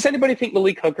 does anybody think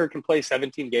Malik Hooker can play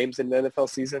 17 games in the NFL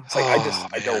season? It's like,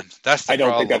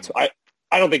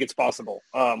 I don't think it's possible.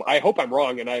 I hope I'm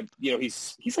wrong. And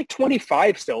he's like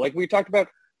 25 still. Like we talked about,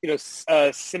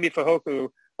 Simi Fahoku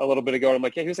a little bit ago. And I'm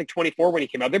like, yeah, he was like 24 when he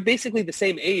came out. They're basically the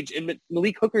same age. And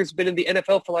Malik Hooker's been in the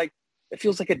NFL for like, it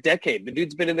feels like a decade. The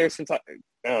dude's been in there since,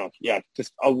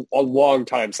 just a long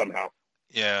time somehow.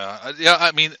 Yeah.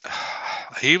 I mean,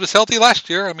 he was healthy last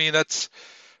year. I mean, that's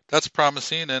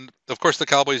promising. And of course the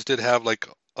Cowboys did have like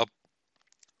a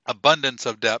abundance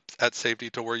of depth at safety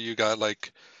to where you got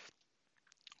like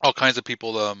all kinds of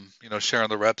people, sharing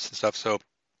the reps and stuff. So,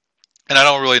 and I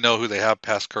don't really know who they have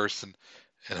past Curse and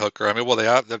Hooker. I mean, well, they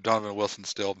have Donovan Wilson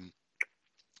still.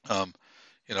 And,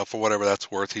 for whatever that's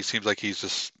worth, he seems like he's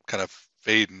just kind of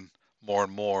fading more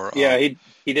and more. Yeah, he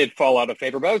did fall out of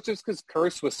favor, but it was just because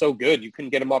Curse was so good, you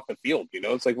couldn't get him off the field.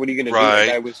 It's like, what are you going to do?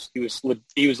 That guy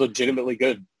he was legitimately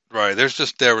good. Right.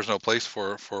 There was no place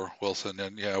for Wilson,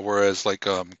 and whereas like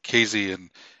Casey and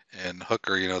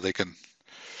Hooker, you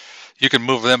can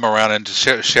move them around and just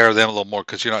share them a little more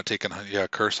because you're not taking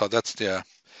Curse out. That's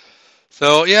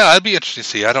So I'd be interested to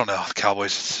see. I don't know the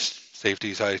Cowboys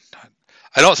safeties. I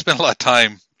don't spend a lot of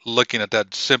time looking at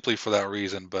that simply for that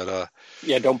reason, but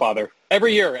don't bother.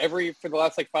 Every year, for the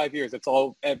last like 5 years, it's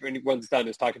all everyone's done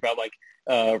is talk about like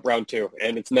round 2,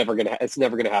 and it's never gonna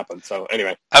happen. So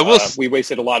anyway, we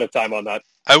wasted a lot of time on that.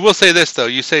 I will say this though: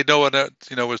 you say no one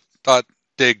thought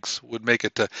Diggs would make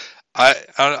it to. I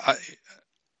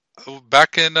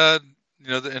back in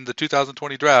in the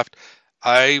 2020 draft,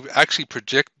 I actually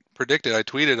predicted. I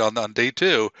tweeted on day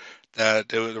 2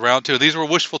 that it was round 2. These were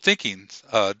wishful thinking,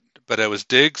 but it was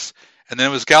Diggs and then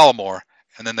it was Gallimore.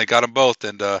 And then they got them both.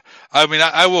 And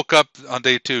I woke up on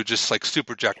day 2 just like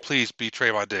super jacked. Please be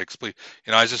Trayvon Diggs, please.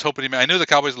 I was just hoping I knew the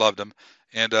Cowboys loved him.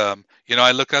 And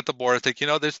I look at the board and think,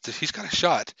 he's got a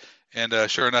shot. And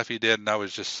sure enough, he did. And I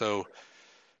was just so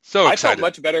excited. I felt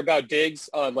much better about Diggs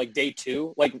on like day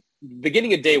 2. Like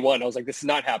beginning of day 1, I was like, this is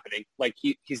not happening. Like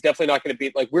he's definitely not going to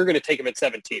be like, we're going to take him at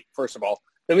 17, first of all.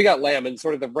 Then we got Lamb and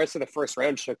sort of the rest of the first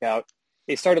round shook out.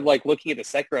 They started like looking at the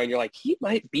second round. You're like, he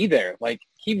might be there. Like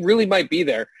he really might be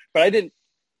there. But I didn't,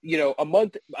 a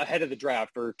month ahead of the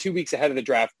draft or 2 weeks ahead of the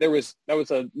draft, that was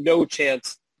a no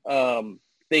chance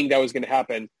thing that was going to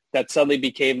happen. That suddenly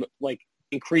became like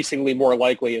increasingly more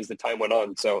likely as the time went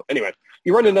on. So anyway,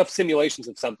 you run enough simulations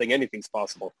of something, anything's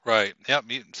possible. Right. Yeah.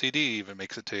 CD even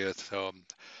makes it to you. So,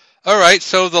 all right.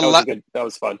 So that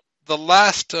was fun. The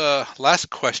last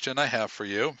question I have for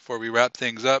you before we wrap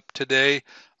things up today.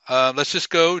 Let's just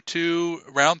go to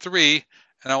round 3,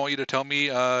 and I want you to tell me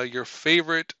your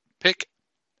favorite pick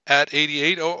at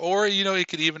 88, or it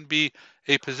could even be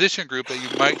a position group that you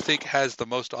might think has the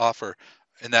most to offer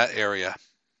in that area.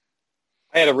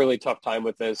 I had a really tough time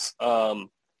with this. I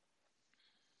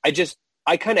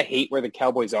kind of hate where the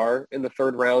Cowboys are in the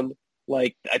third round.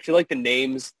 Like, I feel like the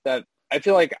names that I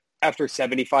feel like after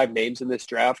 75 names in this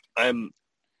draft,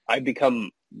 I've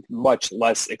become much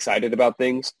less excited about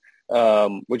things,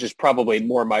 which is probably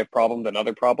more my problem than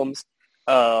other problems.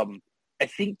 I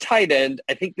think tight end,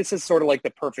 I think this is sort of like the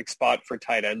perfect spot for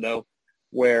tight end, though,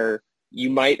 where you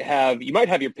might have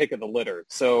your pick of the litter.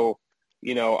 So,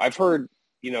 I've heard,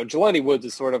 Jelani Woods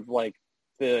is sort of like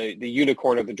the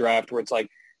unicorn of the draft, where it's like,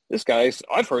 this guy's,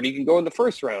 I've heard he can go in the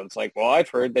first round. It's like, well, I've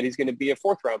heard that he's going to be a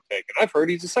fourth round pick, and I've heard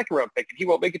he's a second round pick, and he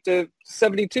won't make it to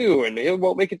 72, and he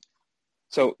won't make it.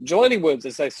 So Jelani Woods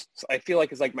is, I feel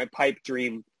like, is like my pipe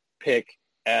dream pick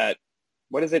at,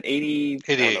 what is it, 80?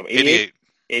 88.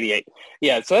 88.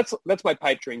 Yeah, so that's my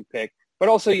pipe dream pick. But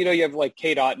also, you have like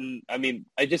Kate Otten. I mean,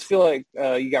 I just feel like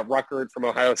you got Ruckert from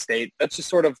Ohio State. That's just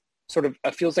sort of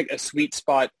feels like a sweet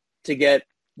spot to get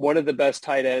one of the best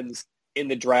tight ends in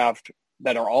the draft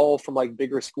that are all from like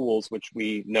bigger schools, which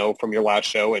we know from your last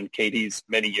show and Katie's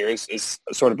many years is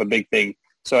sort of a big thing.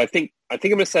 So I think I'm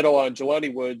going to settle on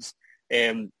Jelani Woods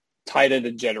and tight end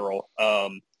in general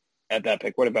at that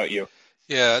pick. What about you?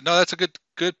 Yeah, no, that's a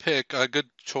good pick, a good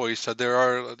choice. There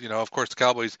are, of course, the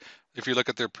Cowboys, if you look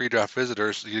at their pre-draft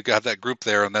visitors, you have that group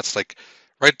there, and that's like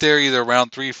right there, either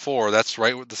round 3, 4. That's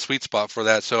right with the sweet spot for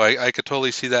that. So I could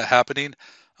totally see that happening.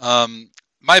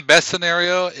 My best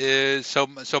scenario is, so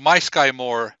my Sky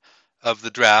Moore of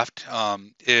the draft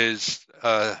is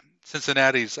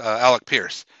Cincinnati's Alec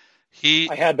Pierce.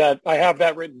 I have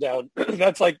that written down.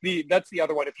 That's the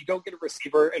other one. If you don't get a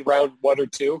receiver in round 1 or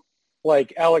 2,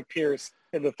 like Alec Pierce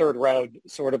in the third round,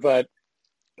 sort of I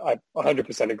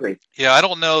 100% agree. Yeah, I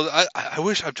don't know. I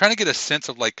wish, I'm trying to get a sense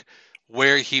of like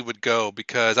where he would go,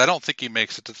 because I don't think he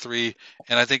makes it to 3,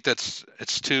 and I think it's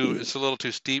a little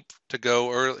too steep to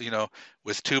go early,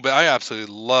 with 2. But I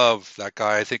absolutely love that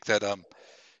guy. I think that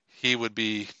he would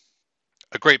be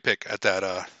a great pick at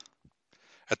that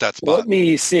spot. Let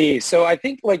me see. So I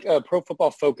think like Pro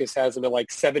Football Focus has him at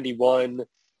like 71.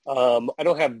 I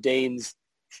don't have Dane's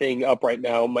thing up right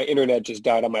now. My internet just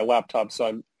died on my laptop, so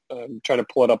I'm trying to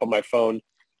pull it up on my phone.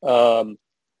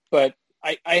 But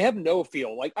I have no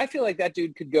feel. Like, I feel like that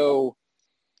dude could go,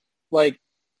 like,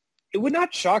 it would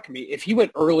not shock me if he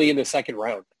went early in the second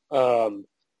round.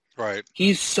 Right.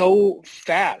 He's so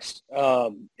fast.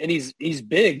 And he's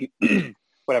big.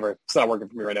 Whatever. It's not working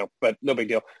for me right now, but no big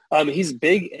deal. He's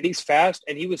big and he's fast,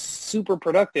 and he was super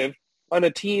productive on a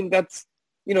team that's,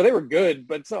 they were good,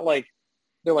 but it's not like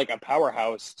they're like a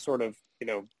powerhouse sort of,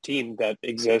 team that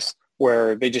exists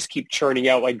where they just keep churning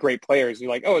out like great players. You're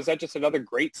like, oh, is that just another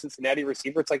great Cincinnati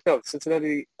receiver? It's like, no,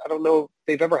 Cincinnati, I don't know if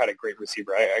they've ever had a great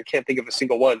receiver. I can't think of a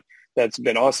single one that's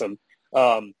been awesome.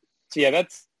 So yeah,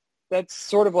 that's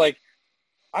sort of like,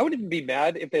 I wouldn't be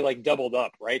mad if they like doubled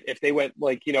up, right? If they went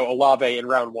like, Olave in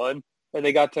round 1 and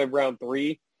they got to round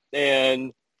 3,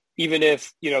 and even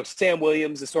if, Sam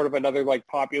Williams is sort of another like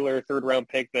popular third round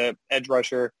pick, the edge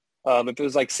rusher, if it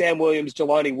was like Sam Williams,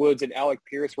 Jelani Woods, and Alec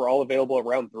Pierce were all available at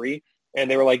round 3, and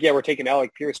they were like, yeah, we're taking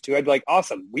Alec Pierce too, I'd be like,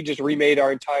 awesome. We just remade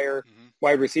our entire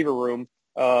wide receiver room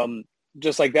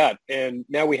just like that. And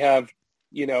now we have,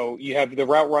 you have the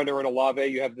route runner in Olave,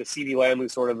 you have the CeeDee Lamb,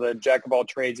 who's sort of the jack of all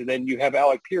trades, and then you have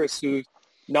Alec Pierce, who's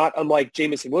not unlike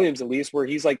Jamison Williams, at least, where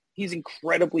he's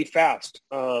incredibly fast.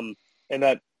 And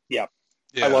that, yeah,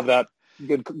 I love that.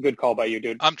 Good call by you,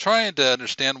 dude. I'm trying to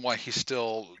understand why he's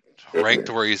still ranked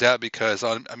where he's at, because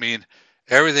I mean,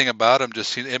 everything about him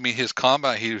his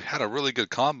combine, he had a really good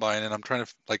combine, and I'm trying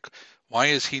to like, why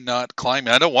is he not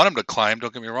climbing? I don't want him to climb,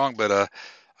 don't get me wrong, but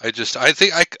I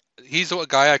think he's a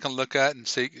guy I can look at and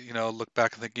say, look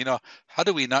back and think, how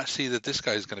do we not see that this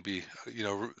guy is going to be,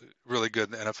 really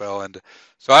good in the NFL? And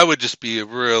so I would just be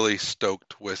really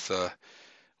stoked with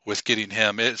getting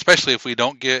him, especially if we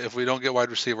don't get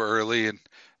wide receiver early. And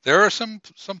there are some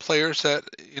players that,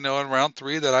 in round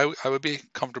 3 that I would be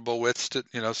comfortable with,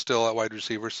 still at wide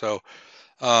receiver. So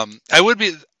I would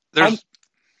be. Go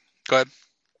ahead.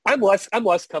 I'm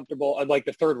less comfortable on like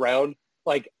the third round.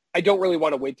 Like, I don't really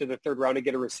want to wait to the third round to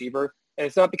get a receiver. And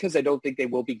it's not because I don't think they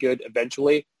will be good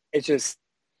eventually. It's just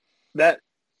that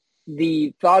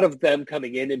the thought of them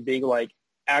coming in and being like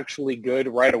actually good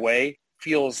right away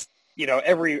feels,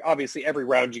 every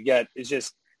round you get is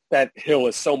just, that hill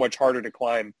is so much harder to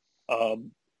climb.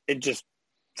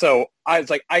 So I was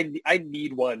like, I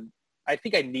need one. I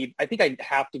think I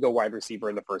have to go wide receiver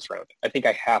in the first round.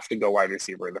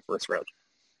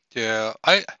 Yeah.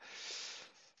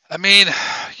 I mean,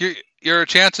 your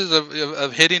chances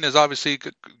of hitting is obviously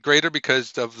greater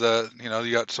because of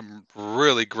you got some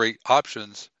really great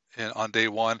options on day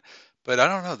 1, but I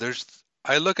don't know.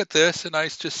 I look at this and I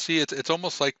just see it's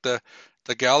almost like the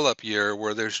Gallup year,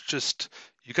 where there's just,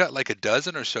 you got like a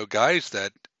dozen or so guys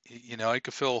that, I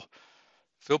could feel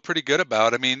pretty good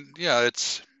about. I mean, yeah,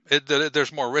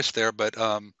 there's more risk there, but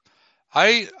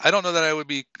I don't know that I would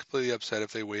be completely upset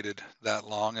if they waited that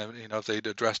long, and if they'd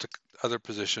addressed other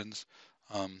positions.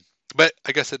 But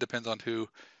I guess it depends on who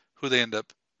they end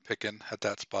up picking at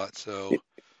that spot. So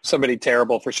somebody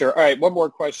terrible for sure. All right, one more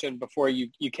question before you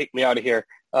kick me out of here.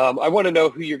 I want to know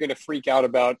who you're going to freak out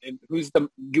about, and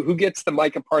who gets the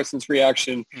Micah Parsons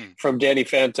reaction from Danny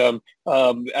Phantom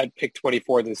at pick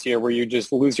 24 this year, where you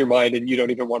just lose your mind and you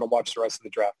don't even want to watch the rest of the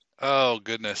draft. Oh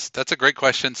goodness, that's a great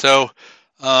question. So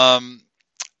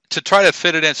to try to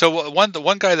fit it in, so the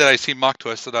one guy that I see mocked to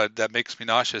us that makes me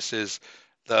nauseous is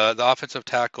the offensive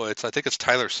tackle. I think it's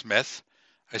Tyler Smith.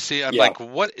 I'm like,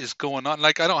 what is going on?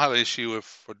 Like, I don't have an issue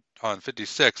on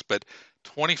 56, but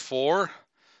 24.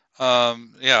 I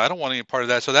don't want any part of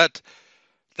that. So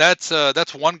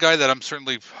that's one guy that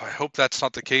I hope that's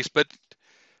not the case, but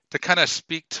to kind of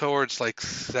speak towards like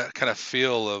that kind of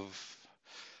feel of,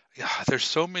 there's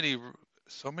so many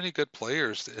good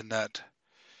players in that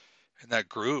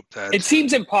group that it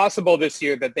seems impossible this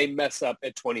year that they mess up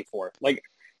at 24. Like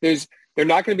they're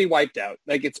not going to be wiped out.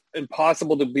 Like it's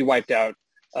impossible to be wiped out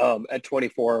at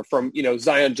 24 from,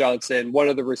 Zion Johnson, one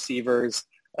of the receivers,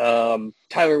 Tyler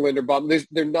Linderbaum.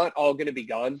 They're not all going to be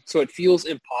gone. So it feels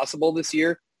impossible this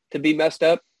year to be messed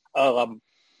up. But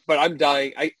I'm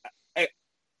dying.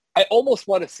 I almost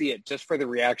want to see it just for the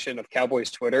reaction of Cowboys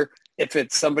Twitter. If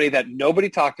it's somebody that nobody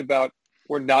talked about,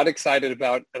 we're not excited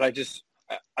about, and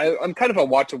I'm kind of a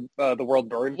watch the world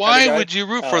burn. Why would you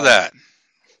root for that?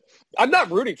 I'm not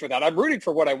rooting for that. I'm rooting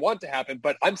for what I want to happen,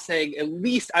 but I'm saying at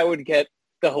least I would get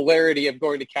the hilarity of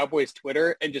going to Cowboys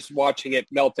Twitter and just watching it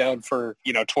melt down for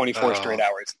 24 straight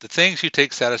hours. The things you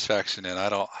take satisfaction in, I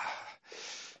don't.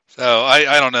 So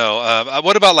I don't know.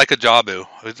 What about like a Jabu?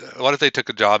 What if they took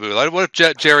a Jabu? Like, what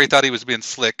if Jerry thought he was being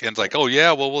slick and it's like, oh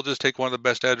yeah, well we'll just take one of the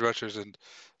best edge rushers and.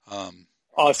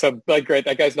 Awesome, like great.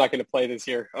 That guy's not going to play this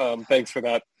year. Thanks for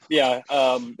that. Yeah,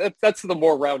 that's the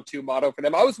more round 2 motto for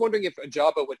them. I was wondering if a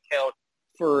Jabu would count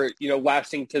for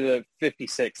lasting to the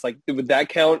 56. Like, would that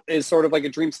count as sort of like a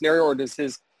dream scenario, or does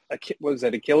his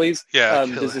Achilles? Yeah.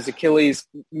 Does his Achilles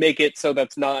make it so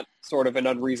that's not sort of an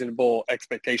unreasonable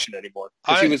expectation anymore?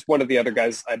 Because he was one of the other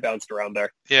guys I bounced around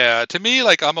there. Yeah, to me,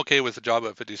 like I'm okay with the job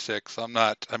at 56. I'm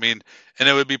not. I mean, and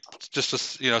it would be just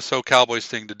a so Cowboys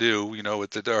thing to do.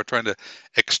 With they're trying to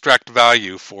extract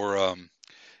value for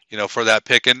for that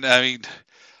pick. And I mean,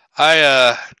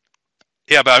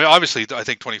 but I mean, obviously, I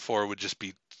think 24 would just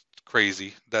be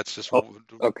crazy. That's just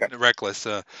reckless.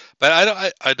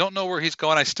 But I don't know where he's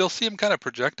going. I still see him kind of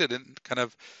projected in kind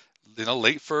of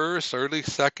late first, early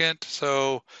second.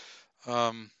 So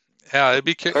it'd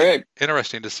be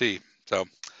interesting to see. So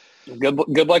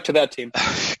good luck to that team.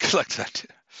 Good luck to that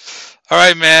team. All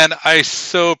right, man. I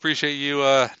so appreciate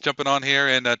you jumping on here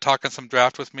and talking some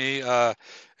draft with me.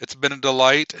 It's been a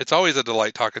delight. It's always a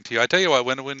delight talking to you. I tell you what,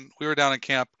 when we were down in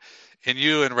camp, and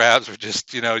you and Rabs were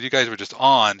just, you guys were just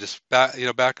on, just back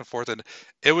and forth, and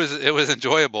it was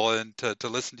enjoyable, and to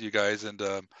listen to you guys, and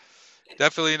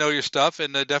definitely know your stuff,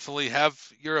 and definitely have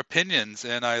your opinions,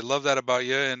 and I love that about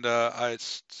you, and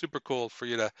it's super cool for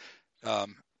you to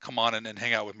come on and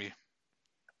hang out with me.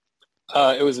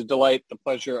 It was a delight. The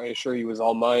pleasure, I assure you, was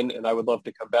all mine, and I would love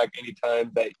to come back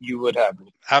anytime that you would have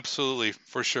me. Absolutely,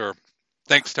 for sure.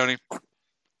 Thanks, Tony.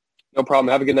 No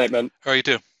problem. Have a good night, man. All right, you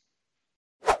too.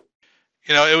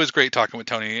 It was great talking with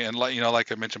Tony, and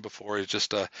like I mentioned before, it's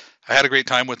just I had a great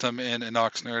time with him in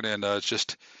Oxnard, and it's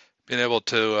just being able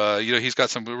to he's got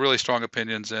some really strong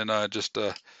opinions, and just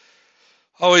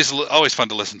always fun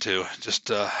to listen to. Just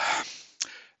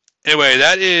anyway,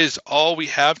 that is all we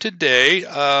have today.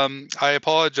 I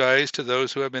apologize to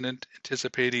those who have been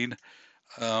anticipating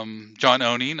John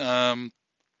Owning. I'm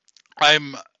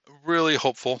really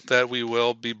hopeful that we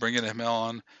will be bringing him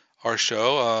on our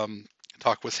show.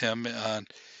 Talk with him, and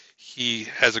he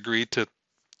has agreed to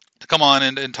come on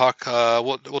and talk.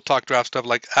 We'll talk draft stuff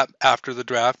like after the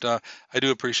draft. I do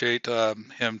appreciate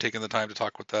him taking the time to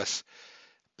talk with us,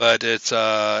 but it's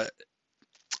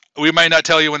we might not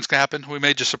tell you when it's gonna happen. We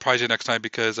may just surprise you next time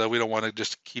because we don't want to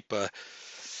just keep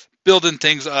building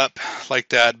things up like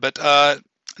that. But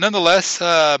nonetheless,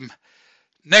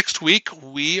 next week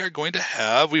we are going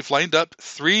to we've lined up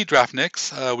 3 draft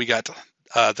nicks. We got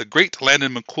the great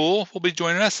Landon McCool will be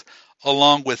joining us,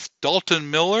 along with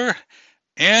Dalton Miller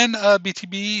and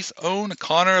BTB's own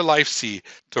Connor Lifesey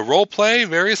to role play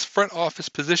various front office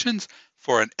positions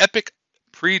for an epic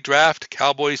pre-draft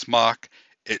Cowboys mock.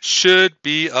 It should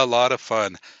be a lot of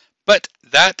fun. But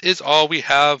that is all we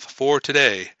have for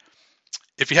today.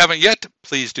 If you haven't yet,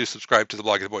 please do subscribe to the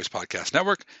Blogging the Boys Podcast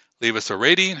Network. Leave us a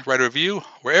rating, write a review,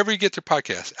 wherever you get your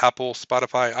podcasts, Apple,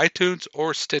 Spotify, iTunes,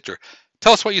 or Stitcher.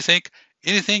 Tell us what you think,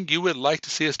 anything you would like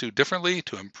to see us do differently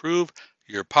to improve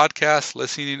your podcast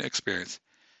listening experience.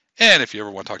 And if you ever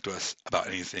want to talk to us about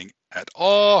anything at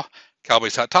all,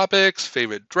 Cowboys Hot Topics,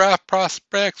 favorite draft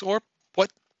prospects, or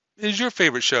what is your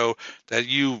favorite show that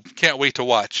you can't wait to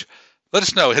watch, let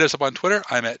us know. Hit us up on Twitter.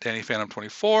 I'm at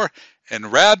DannyPhantom24,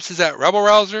 and Rabs is at Rebel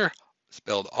Rouser,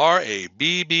 spelled RABBLEROUSR.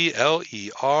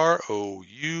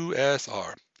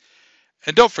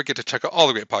 And don't forget to check out all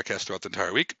the great podcasts throughout the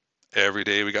entire week. Every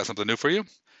day we got something new for you.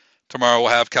 Tomorrow we'll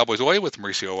have Cowboys Away with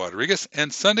Mauricio Rodriguez,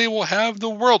 and Sunday we'll have the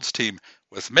World's Team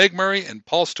with Meg Murray and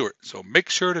Paul Stewart, so make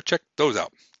sure to check those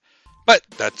out. But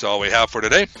that's all we have for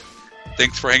today.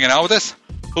 Thanks for hanging out with us.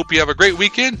 Hope you have a great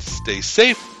weekend. Stay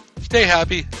safe, stay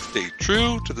happy, stay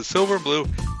true to the silver and blue,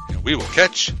 and we will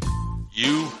catch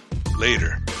you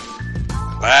later.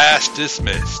 Class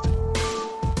dismissed.